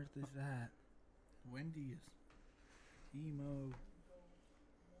on earth is that? Wendy's. Emo.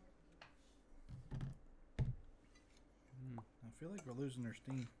 I feel like we're losing our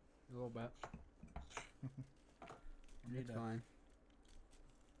steam. A little bit. We need It's to- fine.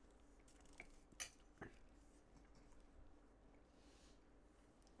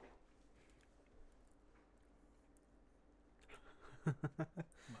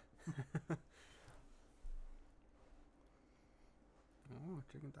 Oh,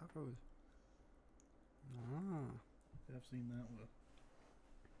 chicken tacos. Ah. I've seen that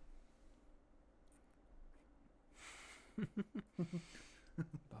one.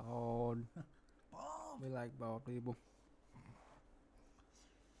 Bald. Bald. We like bald people.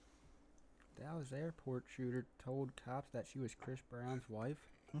 Dallas airport shooter told cops that she was Chris Brown's wife.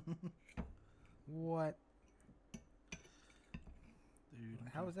 What? Dude,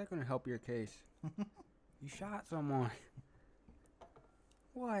 How is that going to help your case? You shot someone.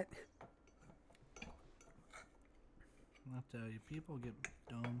 What? I'll tell you, people get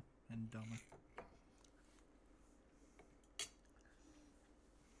dumb and dumber.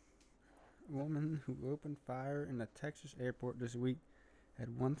 A woman who opened fire in a Texas airport this week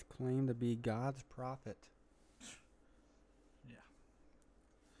had once claimed to be God's prophet. Yeah.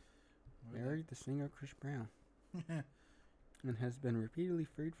 Married the singer Chris Brown. And has been repeatedly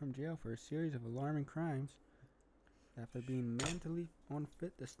freed from jail for a series of alarming crimes after being mentally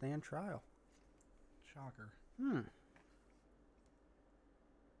unfit to stand trial. Shocker.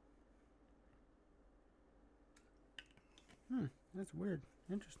 That's weird.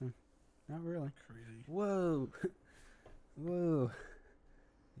 Interesting. Not really. Crazy. Whoa. Whoa.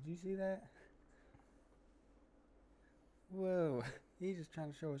 Did you see that? Whoa. He's just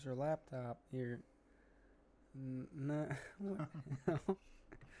trying to show us her laptop here. Nah. What?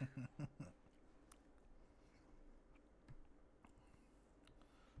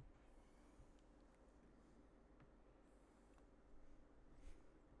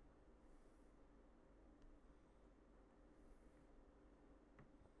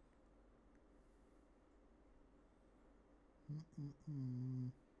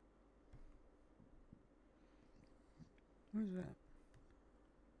 Who's that?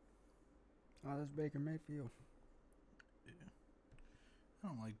 Oh, that's Baker Mayfield. I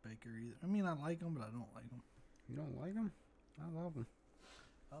don't like Baker either. I mean, I like him, but I don't like him. You don't like him? I love him.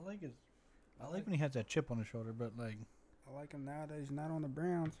 I like his. I like when he has that chip on his shoulder, but like, I like him nowadays, not on the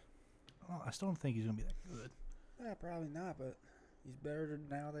Browns. I still don't think he's gonna be that good. Yeah, probably not, but he's better than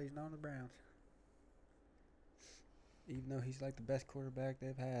nowadays, not on the Browns. Even though he's like the best quarterback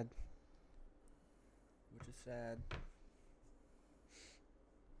they've had, which is sad.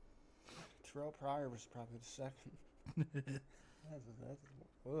 Terrell Pryor was probably the second.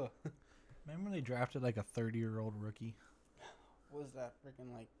 Ugh. Remember when they drafted like a 30-year-old rookie, What was that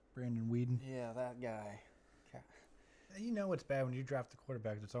freaking like? Brandon Whedon? Yeah, that guy. You know it's bad when you draft the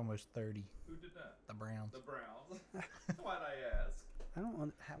quarterback that's almost 30. Who did that? The Browns. The Browns. Why'd I ask? I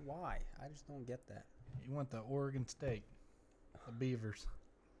don't. Why? I just don't get that. You want the Oregon State, the Beavers.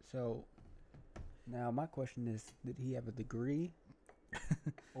 So, now my question is, did he have a degree?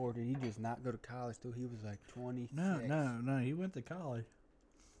 Or did he just not go to college till he was like 26? No. He went to college.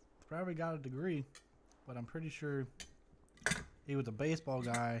 Probably got a degree, but I'm pretty sure he was a baseball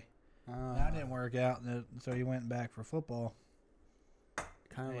guy. That didn't work out, so he went back for football.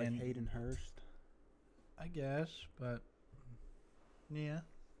 Kind of like Hayden Hurst. I guess, but yeah.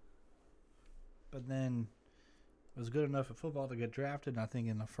 But then was good enough at football to get drafted, I think,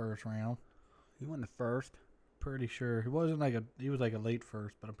 in the first round. He won the first. Pretty sure. He was like a late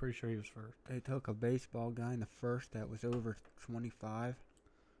first, but I'm pretty sure he was first. They took a baseball guy in the first that was over 25.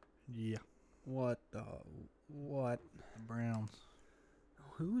 Yeah. What? The Browns.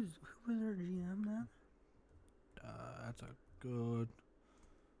 Who was their GM then? That's a good.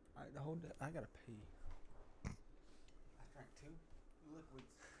 I gotta pee. I drank 2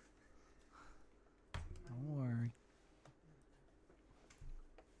 liquids. Don't worry.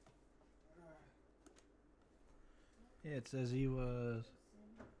 Yeah, it says he was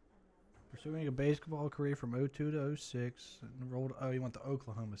pursuing a basketball career from 02 to 06 and enrolled. Oh, he went to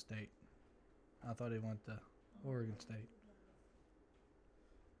Oklahoma State. I thought he went to Oregon State.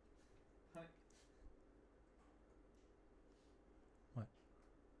 Honey. What?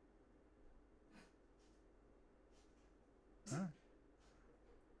 Huh?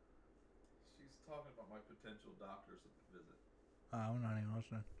 She's talking about my potential doctor's visit. I'm not even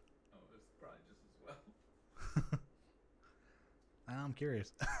listening. Oh, it's probably just as well. I'm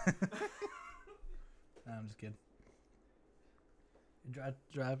curious. I'm just kidding.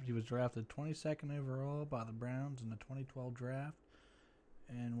 He was drafted 22nd overall by the Browns in the 2012 draft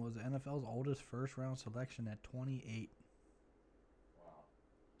and was the NFL's oldest first-round selection at 28.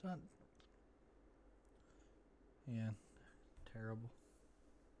 Wow. Yeah, terrible.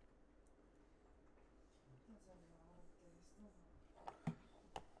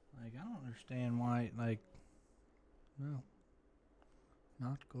 Like, I don't understand why, like, no.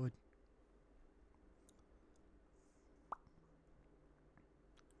 Not good.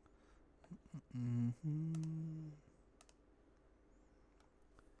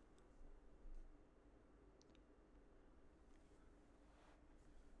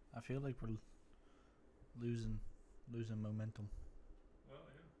 feel like we're losing momentum. Well,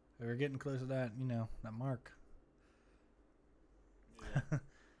 yeah. We're getting close to that, that mark. Yeah.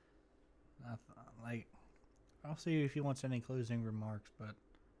 I'll see if he wants any closing remarks, but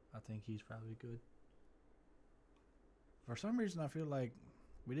I think he's probably good. For some reason, I feel like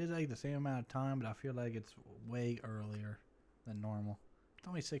we did like the same amount of time, but I feel like it's way earlier than normal. It's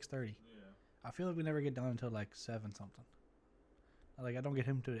only 6:30. Yeah. I feel like we never get done until like 7 something. Like I don't get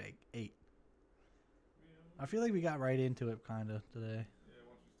him to 8. Yeah. I feel like we got right into it kind of today, Yeah,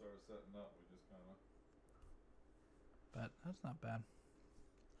 once you started setting up, we just kind of. but that's not bad.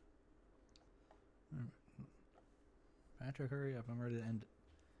 Patrick, hurry up! I'm ready to end it.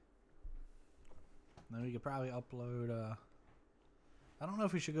 Then we could probably upload. I don't know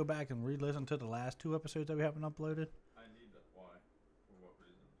if we should go back and re-listen to the last 2 episodes that we haven't uploaded, I need that. Why? For what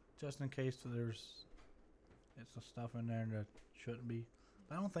reason? just in case it's some stuff in there that shouldn't be.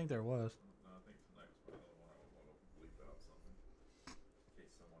 I don't think there was. No, I think tonight was probably the one I would want to bleep out something. In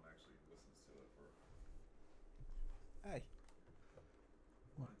case someone actually listens to it for. Hey.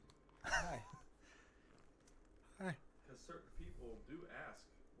 What? Hi. Hi. Because certain people do ask,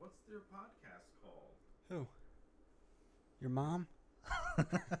 what's their podcast called? Who? Your mom?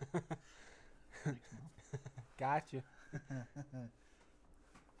 Gotcha.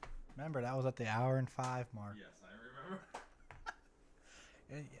 Remember, that was at the hour and 5 mark. Yes, I remember.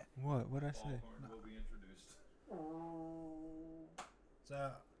 Yeah. What? What'd I say? Ballhorn will be introduced.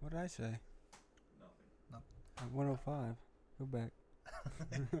 So, What'd I say? Nothing. At 105. Go back.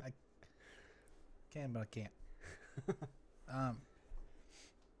 I can, but I can't.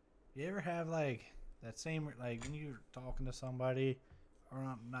 You ever have like that same like when you're talking to somebody, or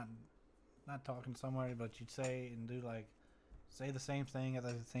not talking to somebody, but you'd say and do like say the same thing at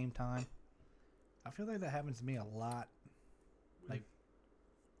the same time? I feel like that happens to me a lot. Like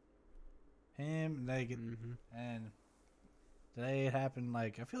him, like, Mm-hmm. and today it happened.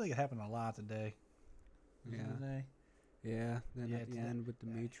 Like I feel like it happened a lot today. Was it Yeah. Today. Yeah. Then Yeah, at the today- end with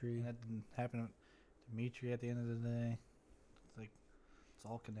Dimitri. And that didn't happen to Dimitri at the end of the day. It's like it's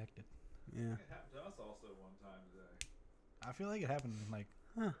all connected. Yeah. It happened to us also one time today. I feel like it happened like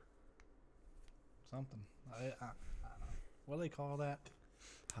Huh. something. What do they call that?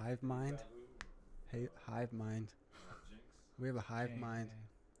 Hive mind. Taboo, Hey, hive mind. Jinx. We have a hive Gang, mind.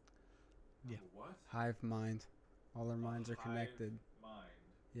 Yeah. What? Hive mind. All our minds are Hive connected. Mind.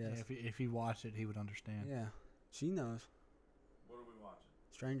 Yeah, Yes. if he watched it, he would understand. Yeah. She knows. What are we watching?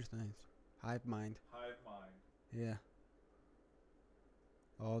 Stranger Things. Hive mind. Hive Mind. Yeah.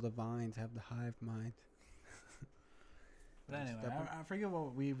 All the vines have the hive mind. But anyway, Step I forget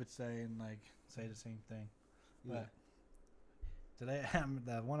what we would say and like say the same thing. But today,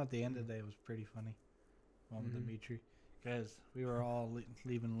 the one at the end of the day was pretty funny. One with Mhm. Dimitri, because we were all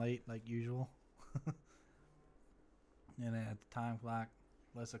leaving late like usual. And at the time clock,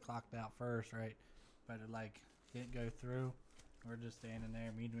 Melissa clocked out first, right? But it like didn't go through. We're just standing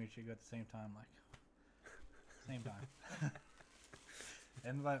there. Me and Dimitri go at the same time, like same time.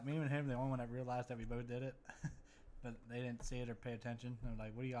 And like me and him, the only one that realized that we both did it, but they didn't see it or pay attention. They were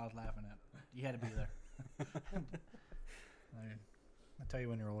like, "What are y'all laughing at? You had to be there." I'll tell you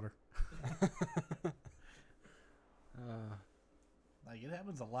when you're older. Like it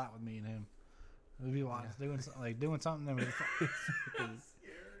happens a lot with me and him. We'll be doing something. And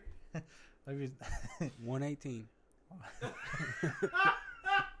maybe 118.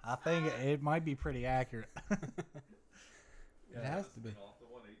 I think it might be pretty accurate. It has to be. Listening Off the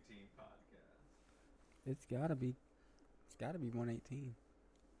 118 podcast. It's gotta be. It's gotta be 118.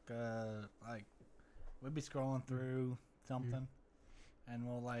 Like we'd be scrolling through something, and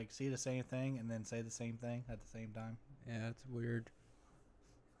we'll like see the same thing and then say the same thing at the same time. Yeah, it's weird.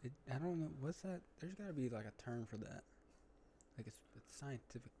 I don't know. What's that? There's gotta be like a term for that. Like it's a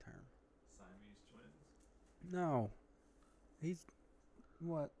scientific term. Siamese twins. No. He's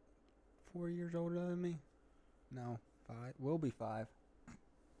what? 4 years older than me? No, 5. We'll be 5.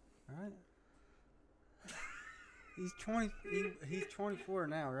 All right. He's 20. He's 24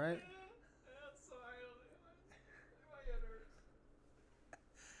 now, right? That's so my head hurts.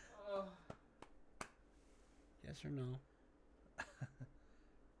 Oh. Yes or no?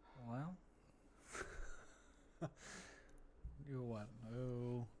 Well, you're what?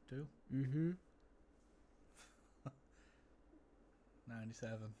 02? Mm-hmm.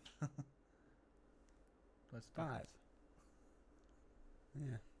 97. What's the 5. difference?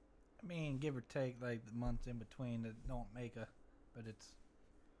 Yeah. I mean, give or take, like the months in between that don't make but it's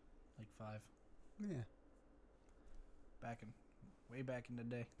like 5. Yeah. Way back in the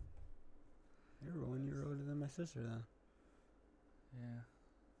day. You're 1 year older than my sister, then. Yeah.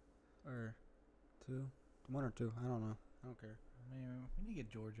 or 2, 1 or 2. I don't know. I don't care. Man, we need to get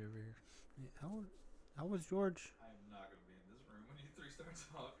George over here. Yeah, how was George? I'm not gonna be in this room when you three start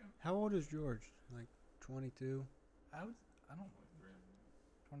talking. How old is George? Like 22. I don't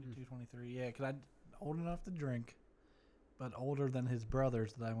 22, Hmm. 23. Yeah, because I'm old enough to drink, but older than his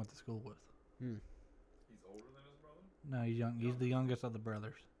brothers that I went to school with. Hmm. He's older than his brother? No, he's young. He's the youngest of the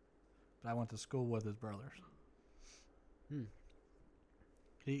brothers, but I went to school with his brothers. Hmm.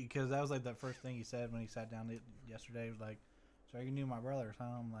 Because that was like that first thing he said when he sat down yesterday. He was like, "So you knew my brothers, huh?"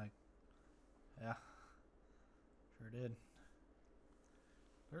 I'm like, "Yeah, sure did."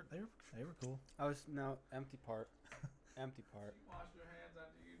 They were cool. I was now empty part. Empty part. You wash your hands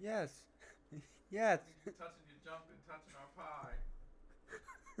after you. Yes. Yes. You touching your junk and touching our pie.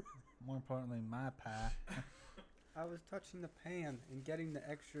 More importantly, my pie. I was touching the pan and getting the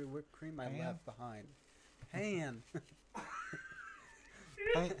extra whipped cream I Pan? left behind. Pan.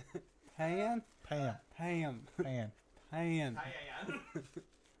 Pan, Pan. Pam, Pan. Pan. Pan.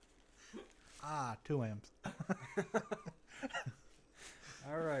 Ah, 2 amps.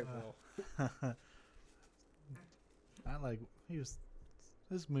 All right, Will. I like his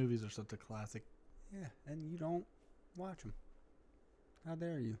movies are such a classic. Yeah, and you don't watch them. How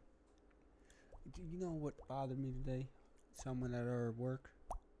dare you? Do you know what bothered me today? Someone at our work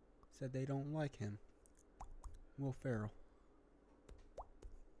said they don't like him. Will Ferrell.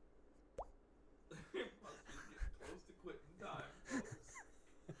 Must be getting close to quitting time, folks.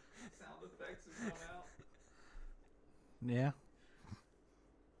 Sound effects have come out. Yeah.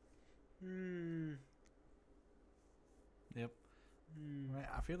 Hmm. Yep. Hmm. Right,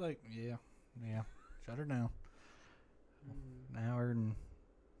 I feel like yeah. Shut her down. Hmm. An hour and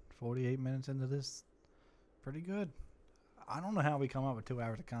 48 minutes into this, pretty good. I don't know how we come up with 2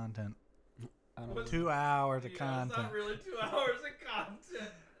 hours of content. I don't What? know. 2 hours of It's content. not really 2 hours of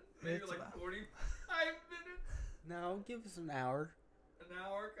content. Maybe It's like about- 45 minutes. No, give us an hour. An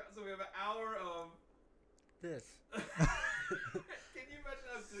hour. So we have an hour of. This. Can you imagine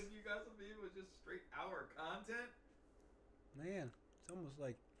how good you guys would be with just straight hour content? Man, it's almost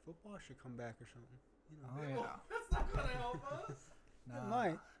like football should come back or something. You know. Oh, Well, yeah. that's not gonna help us. It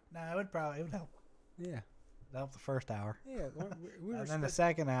might. Nah, it would help. Yeah. That'd help the first hour. Yeah. We were And then the supposed-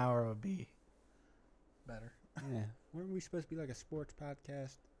 second hour would be better. Yeah. Weren't we supposed to be like a sports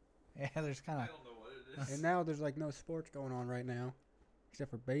podcast? Yeah, there's kind I of. don't know what it is. And now there's like no sports going on right now,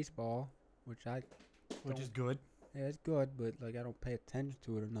 except for baseball, which Which is good. yeah, it's good, but like I don't pay attention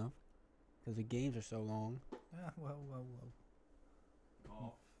to it enough because the games are so long. Whoa.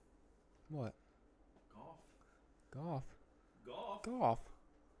 Golf. What? Golf. Golf? Golf. Golf?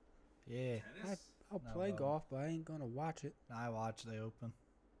 Yeah. Tennis. I'll No, play well- golf, but I ain't gonna watch it. I watched the Open.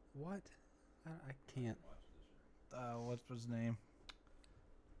 What? I can't. Watch this shit. What's his name?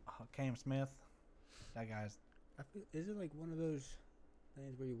 Cam Smith. That guy's. Is it like one of those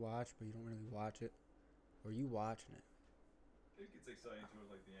things where you watch, but you don't really watch it, or you watching it? It gets exciting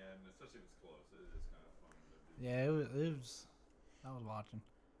towards like the end, especially if it's close. It is kind of fun. To do. Yeah, it was. I was watching.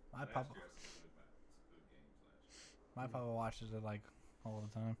 My Last papa. year had some good games last year. My papa watches it like all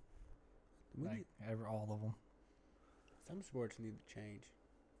the time. We Like all of them. some sports need to change.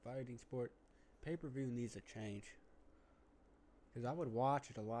 Fighting sport, pay-per-view needs to change. Cause I would watch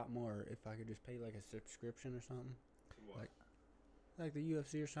it a lot more if I could just pay like a subscription or something, To what? Like, like the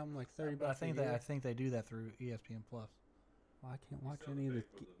UFC or something, like 30 But I bucks think a year. I think they do that through ESPN Plus. Well, I can't You watch still any of pay the.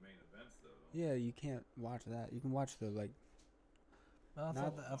 for the main events though. Don't Yeah, you can't watch that. You can watch the like. Well, I No.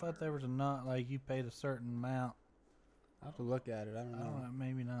 thought I thought there was a not like you paid a certain amount. I have to look at it. I don't I know. don't know,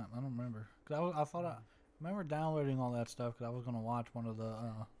 maybe not. I don't remember. Cause I thought I remember downloading all that stuff because I was gonna watch one of the.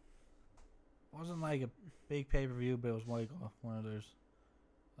 It wasn't like a big pay per view, but it was like one of those,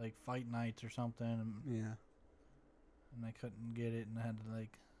 like fight nights or something, Yeah. and I couldn't get it, and I had to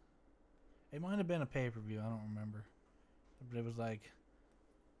like. It might have been a pay per view. I don't remember, but it was like.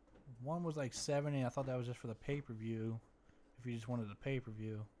 One was like 70. I thought that was just for the pay per view, if you just wanted the pay per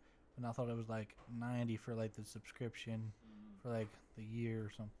view, and I thought it was like 90 for like the subscription for like the year or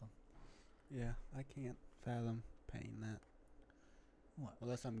something. Yeah, I can't fathom paying that. What?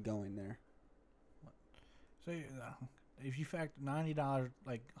 Unless I'm going there. So if you factor $90,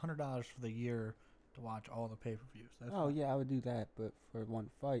 like $100 for the year to watch all the pay per views. Oh yeah, I would do that, but for one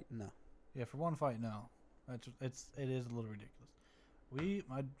fight, no. Yeah, for one fight, no. It is a little ridiculous.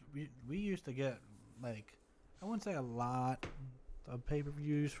 We used to get like I wouldn't say a lot of pay per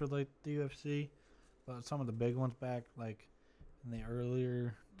views for like the UFC, but some of the big ones back like in the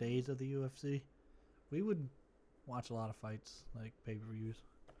earlier days of the UFC, we would watch a lot of fights like pay per views,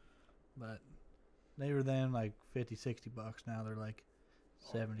 but they were then like $50-$60. Now they're like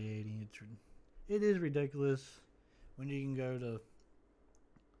 70, 80. It is ridiculous when you can go to,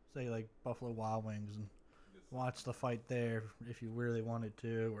 say, like Buffalo Wild Wings and watch the fight there if you really wanted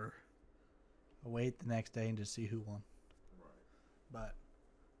to, or wait the next day and just see who won. Right. But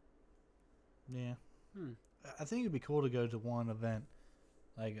yeah, I think it'd be cool to go to one event,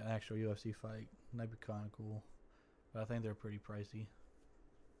 like an actual UFC fight. That'd be kind of cool. But I think they're pretty pricey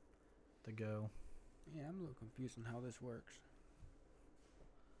to go. Yeah, I'm a little confused on how this works.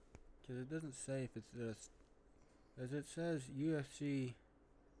 Because it doesn't say if it's this. As it says UFC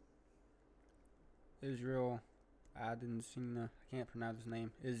Israel Adesanya, I can't pronounce his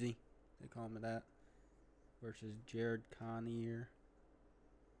name, Izzy, they call him that, versus Jared Cannonier.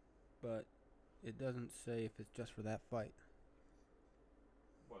 But it doesn't say if it's just for that fight.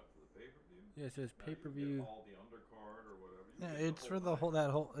 What, for the pay-per-view? Yeah, it says No, you pay-per-view. get all the undercard or whatever. You Yeah, get it's for the night. whole that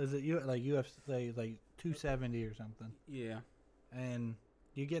whole. Is it like UFC like 270 or something? Yeah. And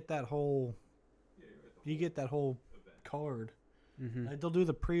you get that whole. Yeah, you're at the You whole get that whole event. card. Mm-hmm. Like, they'll do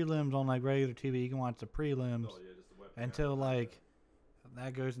the prelims on like regular TV. You can watch the prelims Oh, yeah, just the webcam. until like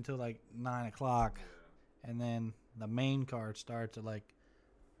that goes until like 9 o'clock, Yeah. and then the main card starts at like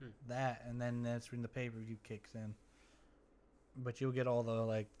Hmm. that, and then that's when the pay per view kicks in. But you'll get all the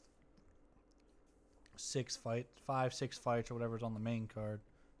like 6 fights or whatever's on the main card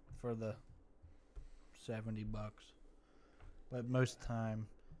for the $70. But most of the time,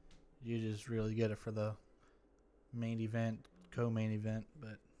 you just really get it for the main event, co-main event.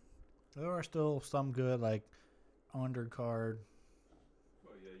 But there are still some good like undercard.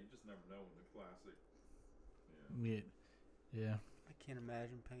 Well, yeah, you just never know in the classic. Yeah. Yeah. I can't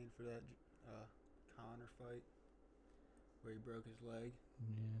imagine paying for that Connor fight where he broke his leg.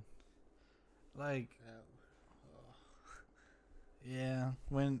 Yeah. Like, That, yeah,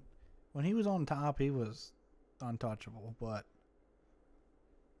 when he was on top, he was untouchable. But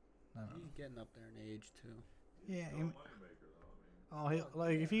I don't know. he's getting up there in age too. Yeah, Still a moneymaker, though. I mean, oh,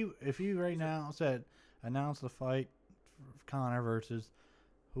 like if you right now said announce the fight, Connor versus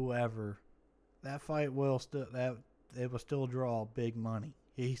whoever, that fight will still it will still draw big money.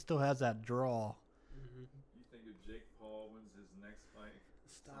 He still has that draw. Mm-hmm. you think if Jake Paul wins his next fight,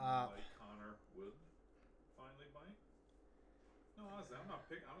 Stop. someone like Connor would finally bite? No, honestly, I'm not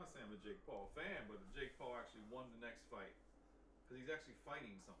saying I'm a Jake Paul fan, but if Jake Paul actually won the next fight, because he's actually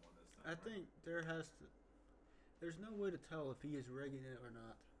fighting someone this time. I right? think there's no way to tell if he is rigging it or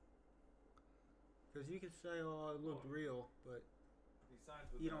not. Because you could say, oh, it looked real, but he signs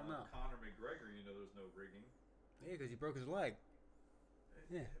with you don't know. Conor McGregor. You know, there's no rigging. yeah, because he broke his leg.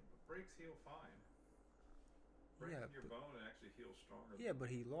 Yeah. Breaks heal fine. Breaking Yeah, your but- bone and actually heals stronger. Yeah, but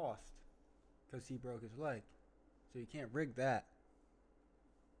he lost because he broke his leg. So you can't rig that.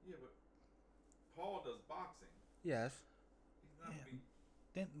 Yeah, but Paul does boxing. Yes. He's not Yeah.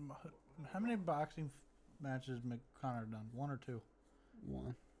 beat. How many boxing matches McConnor done? 1 or 2?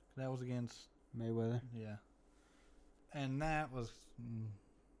 One. That was against Mayweather. yeah, and that was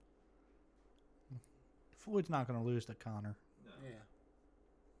Floyd's not going to lose to Connor. No. Yeah.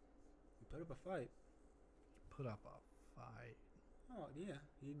 He put up a fight. Put up a fight. Oh yeah,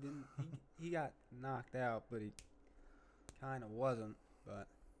 he didn't. He got knocked out, but he kind of wasn't. But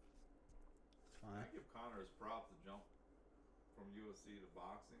it's I fine. give Connor his props to jump from UFC to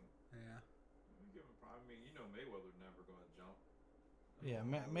boxing. Yeah. I give him props. I mean, you know Mayweather's never going to jump. Yeah,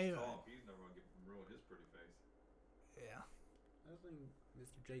 All May- this talk, he's never going to ruin his pretty face. Yeah. I think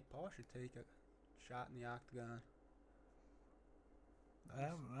Mr. Jake Paul should take a shot in the octagon.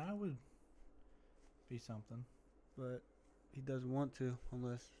 That would be something. But he doesn't want to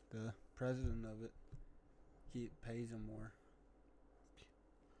unless the president of it pays him more.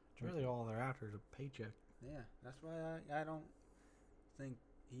 It's really all they're after is a paycheck. Yeah, that's why I don't think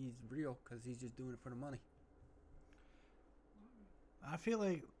he's real, because he's just doing it for the money. I feel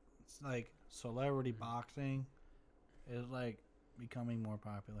like it's like celebrity boxing is like becoming more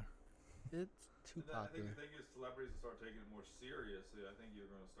popular. It's too And then I think popular. the thing is, celebrities will start taking it more seriously. I think you're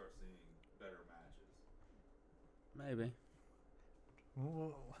going to start seeing better matches. Maybe.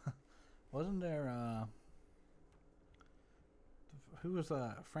 Well, wasn't there who was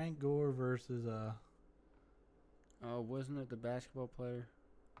Frank Gore versus Oh, wasn't it the basketball player?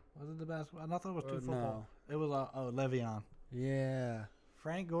 was it the basketball? I thought it was two Or football. It was Le'Veon. Yeah.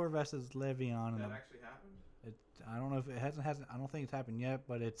 Frank Gore versus Le'Veon. That actually happened? It, I don't know if it hasn't. I don't think it's happened yet,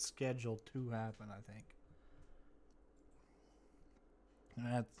 but it's scheduled to happen. I think.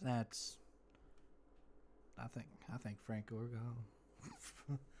 And that's. I think Frank Gore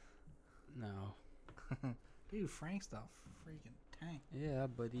go. No. Dude, Frank's the freaking tank. Yeah,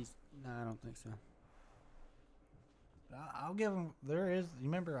 but he's. No, I don't think so. I'll give him. There is. You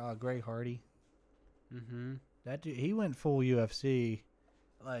remember Greg Hardy? Mm-hmm. That dude, he went full UFC.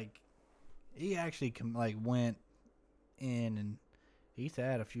 Like, he actually went in and he's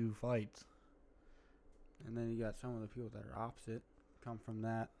had a few fights. And then you got some of the people that are opposite, come from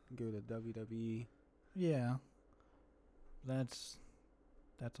that, go to WWE. Yeah, that's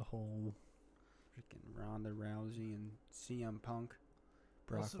a whole. Freaking Ronda Rousey and CM Punk.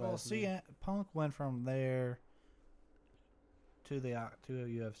 Brock Well, see, Lesnar. Punk went from there to the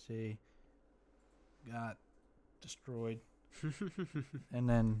UFC, got destroyed, and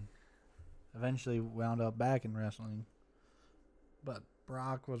then eventually wound up back in wrestling. But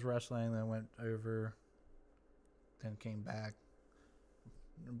Brock was wrestling, then went over, then came back.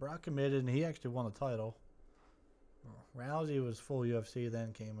 And Brock committed, and he actually won the title. Rousey was full UFC,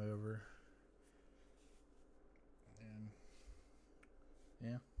 then came over. And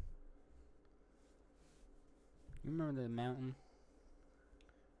yeah. You remember the Mountain,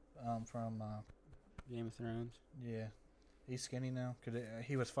 From Game of Thrones? yeah, he's skinny now.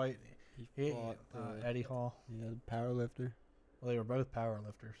 He was fighting He fought Eddie Hall. the power lifter. Well, they were both power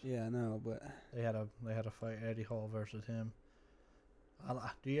lifters. Yeah, I know, but They had a fight, Eddie Hall versus him.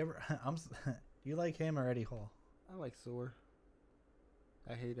 Do you ever? Do you like him or Eddie Hall? I like Thor.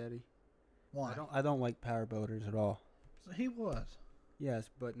 I hate Eddie. Why? I don't like power builders at all. He was. Yes,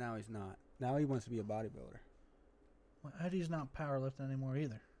 but now he's not. Now he wants to be a bodybuilder. Well, Eddie's not powerlifting anymore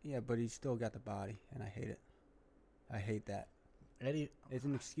either. Yeah, but he's still got the body, and I hate it. I hate that. Eddie, It's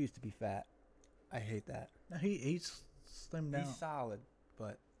an excuse to be fat. I hate that. he's slimmed down. He's solid,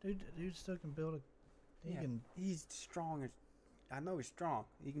 but Dude still can build a. He yeah, can. he's strong. I know he's strong.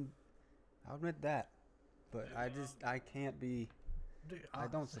 He can. I'll admit that, but I can't be. Dude, I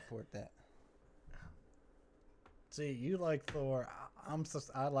don't support that. See, you like Thor.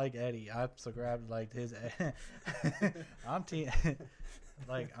 I like Eddie. I'm subscribed like his. I'm team.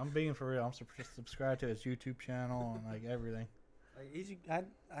 Like, I'm being for real. I'm subscribed to his YouTube channel and like everything. Like Eddie's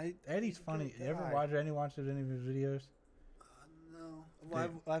he's a funny. good You ever guy. watch any of his videos? No. Well,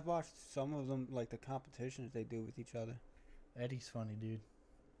 I've watched some of them, like the competitions they do with each other. Eddie's funny, dude.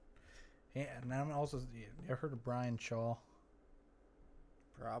 Yeah, and I'm also. You ever heard of Brian Shaw?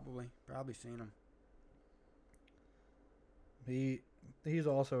 Probably seen them. He's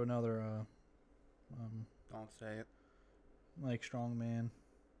also another Don't say it. like strongman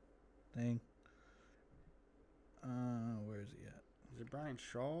thing. Where is he at? Is it Brian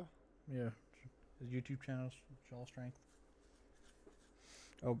Shaw? Yeah, his YouTube channel's Shaw Strength.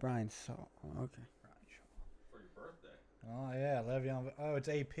 Oh, Brian Shaw. Oh, okay. Brian Shaw. For your birthday. Oh yeah, Le'Veon. Oh, it's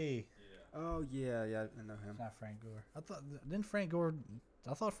AP. Yeah. Oh yeah, I know him. It's not Frank Gore.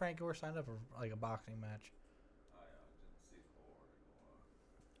 I thought Frank Gore signed up for like a boxing match. I didn't see the whole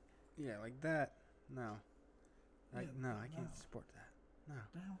article. Yeah, like that. No. I Yeah, can't no. support that. No.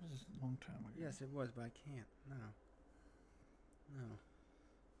 That was a long time ago. Yes, it was, but I can't. No.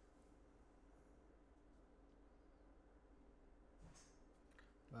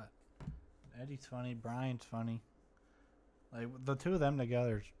 But Eddie's funny. Brian's funny. Like the two of them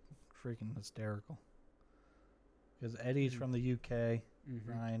together is freaking hysterical. Because Eddie's from the UK,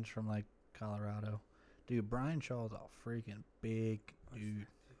 Mm-hmm. Brian's from like Colorado. Dude, Brian Shaw's a freaking big dude.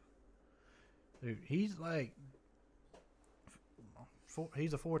 Dude, he's like,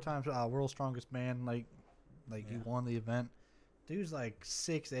 he's a 4-time world's strongest man. Like he Yeah. won the event. Dude's like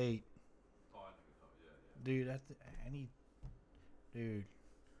 6'8". Oh, I know yeah. Dude, dude,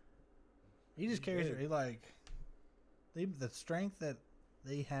 he just He's carries big. it like, the strength that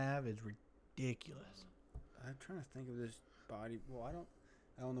they have is ridiculous. I'm trying to think of this body. Well, I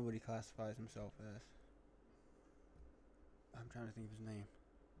don't know what he classifies himself as. I'm trying to think of his name.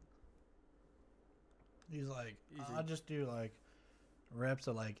 He's like, He's I just do like reps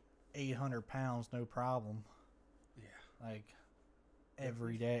at like 800 pounds, no problem. Yeah. Like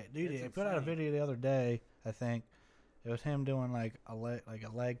every day, dude. It's He put out a insane. video the other day. I think it was him doing like a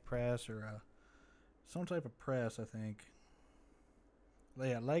leg press or some type of press. I think.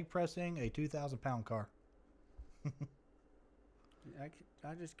 Yeah, leg pressing a 2,000-pound car.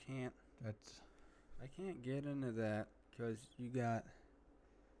 I just can't. That's I can't get into that because you got.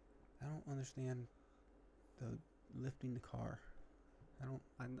 I don't understand the lifting the car. I don't.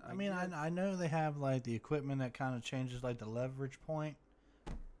 I mean, get- I know they have like the equipment that kind of changes like the leverage point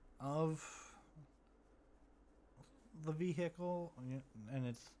of the vehicle, and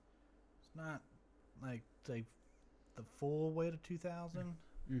it's not like say the full weight of 2,000,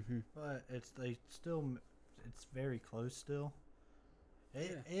 Mm-hmm. but it's very close still.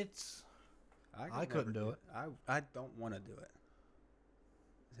 It's I couldn't do it. I don't want to do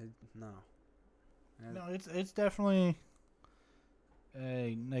it. No. No, it's definitely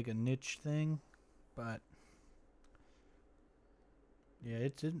a like a niche thing, but yeah,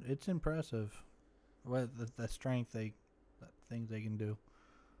 it's impressive. What the strength the things they can do.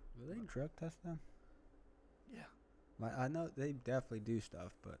 Do they drug test them? Yeah. Like, I know they definitely do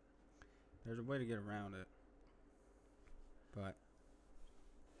stuff, but there's a way to get around it. But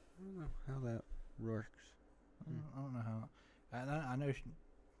I don't know how that works. I don't know how. I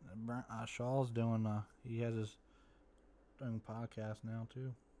know Shaw's doing. He has his doing podcast now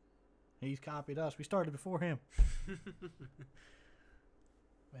too. He's copied us. We started before him.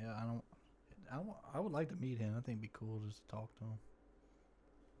 Yeah, I would like to meet him. I think it'd be cool just to talk to him.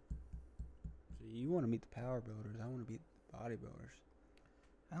 So you want to meet the power builders? I want to meet the bodybuilders.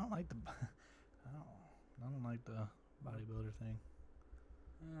 I don't like the. I don't like the bodybuilder thing.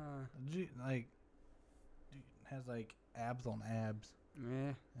 Like, dude has like abs on abs.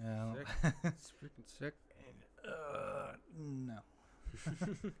 Yeah. Yeah. I Sick. It's freaking sick. No.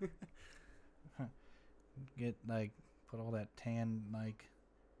 Get like put all that tan like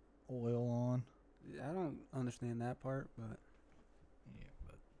oil on. I don't understand that part, but Yeah,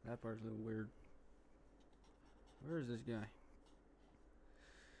 but that part's a little weird. Where is this guy?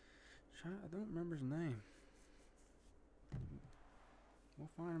 I don't remember his name. We'll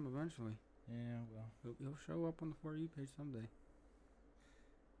find him eventually. yeah, well, He'll show up on the For You page someday.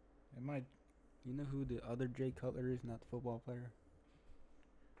 it might. You know who the other Jay Cutler is, not the football player?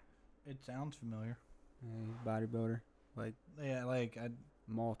 It sounds familiar. Yeah, he's a bodybuilder. Like, Yeah, like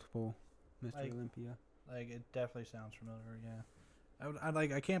multiple Mr. Like- Olympia. it definitely sounds familiar.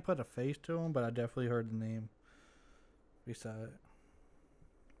 Yeah, I can't put a face to him, but I definitely heard the name. Beside it,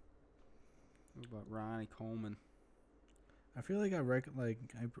 What about Ronnie Coleman? I feel like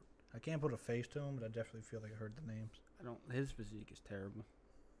I can't put a face to him, but I definitely feel like I heard the names. His physique is terrible.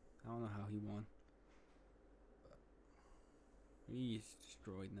 I don't know how he won. He's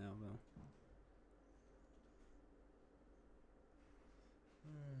destroyed now, though.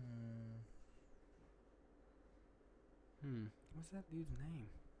 What's that dude's name?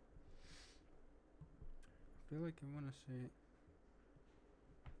 I feel like I want to say it.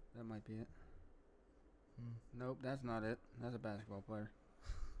 That might be it. Nope, that's not it. That's a basketball player.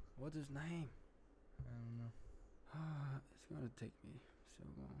 What's his name? I don't know. It's gonna take me so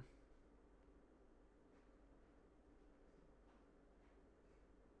long.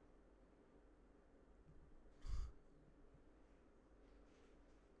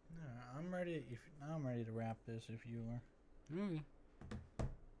 No, I'm ready. I'm ready to wrap this. If you are. Okay.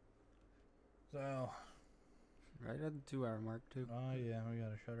 So. Right at the 2 hour mark, too. Oh yeah, we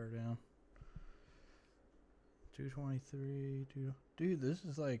gotta shut her down. 2:23. Dude, this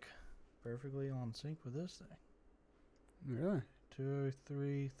is like perfectly on sync with this thing. Really?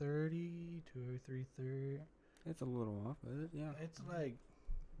 2:03:30. 2:03:30. It's a little off, but yeah. It's like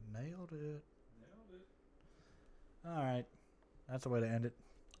nailed it. Nailed it. All right, that's the way to end it.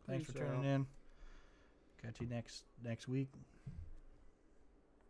 Thanks Peace for tuning out. in. Catch you next week.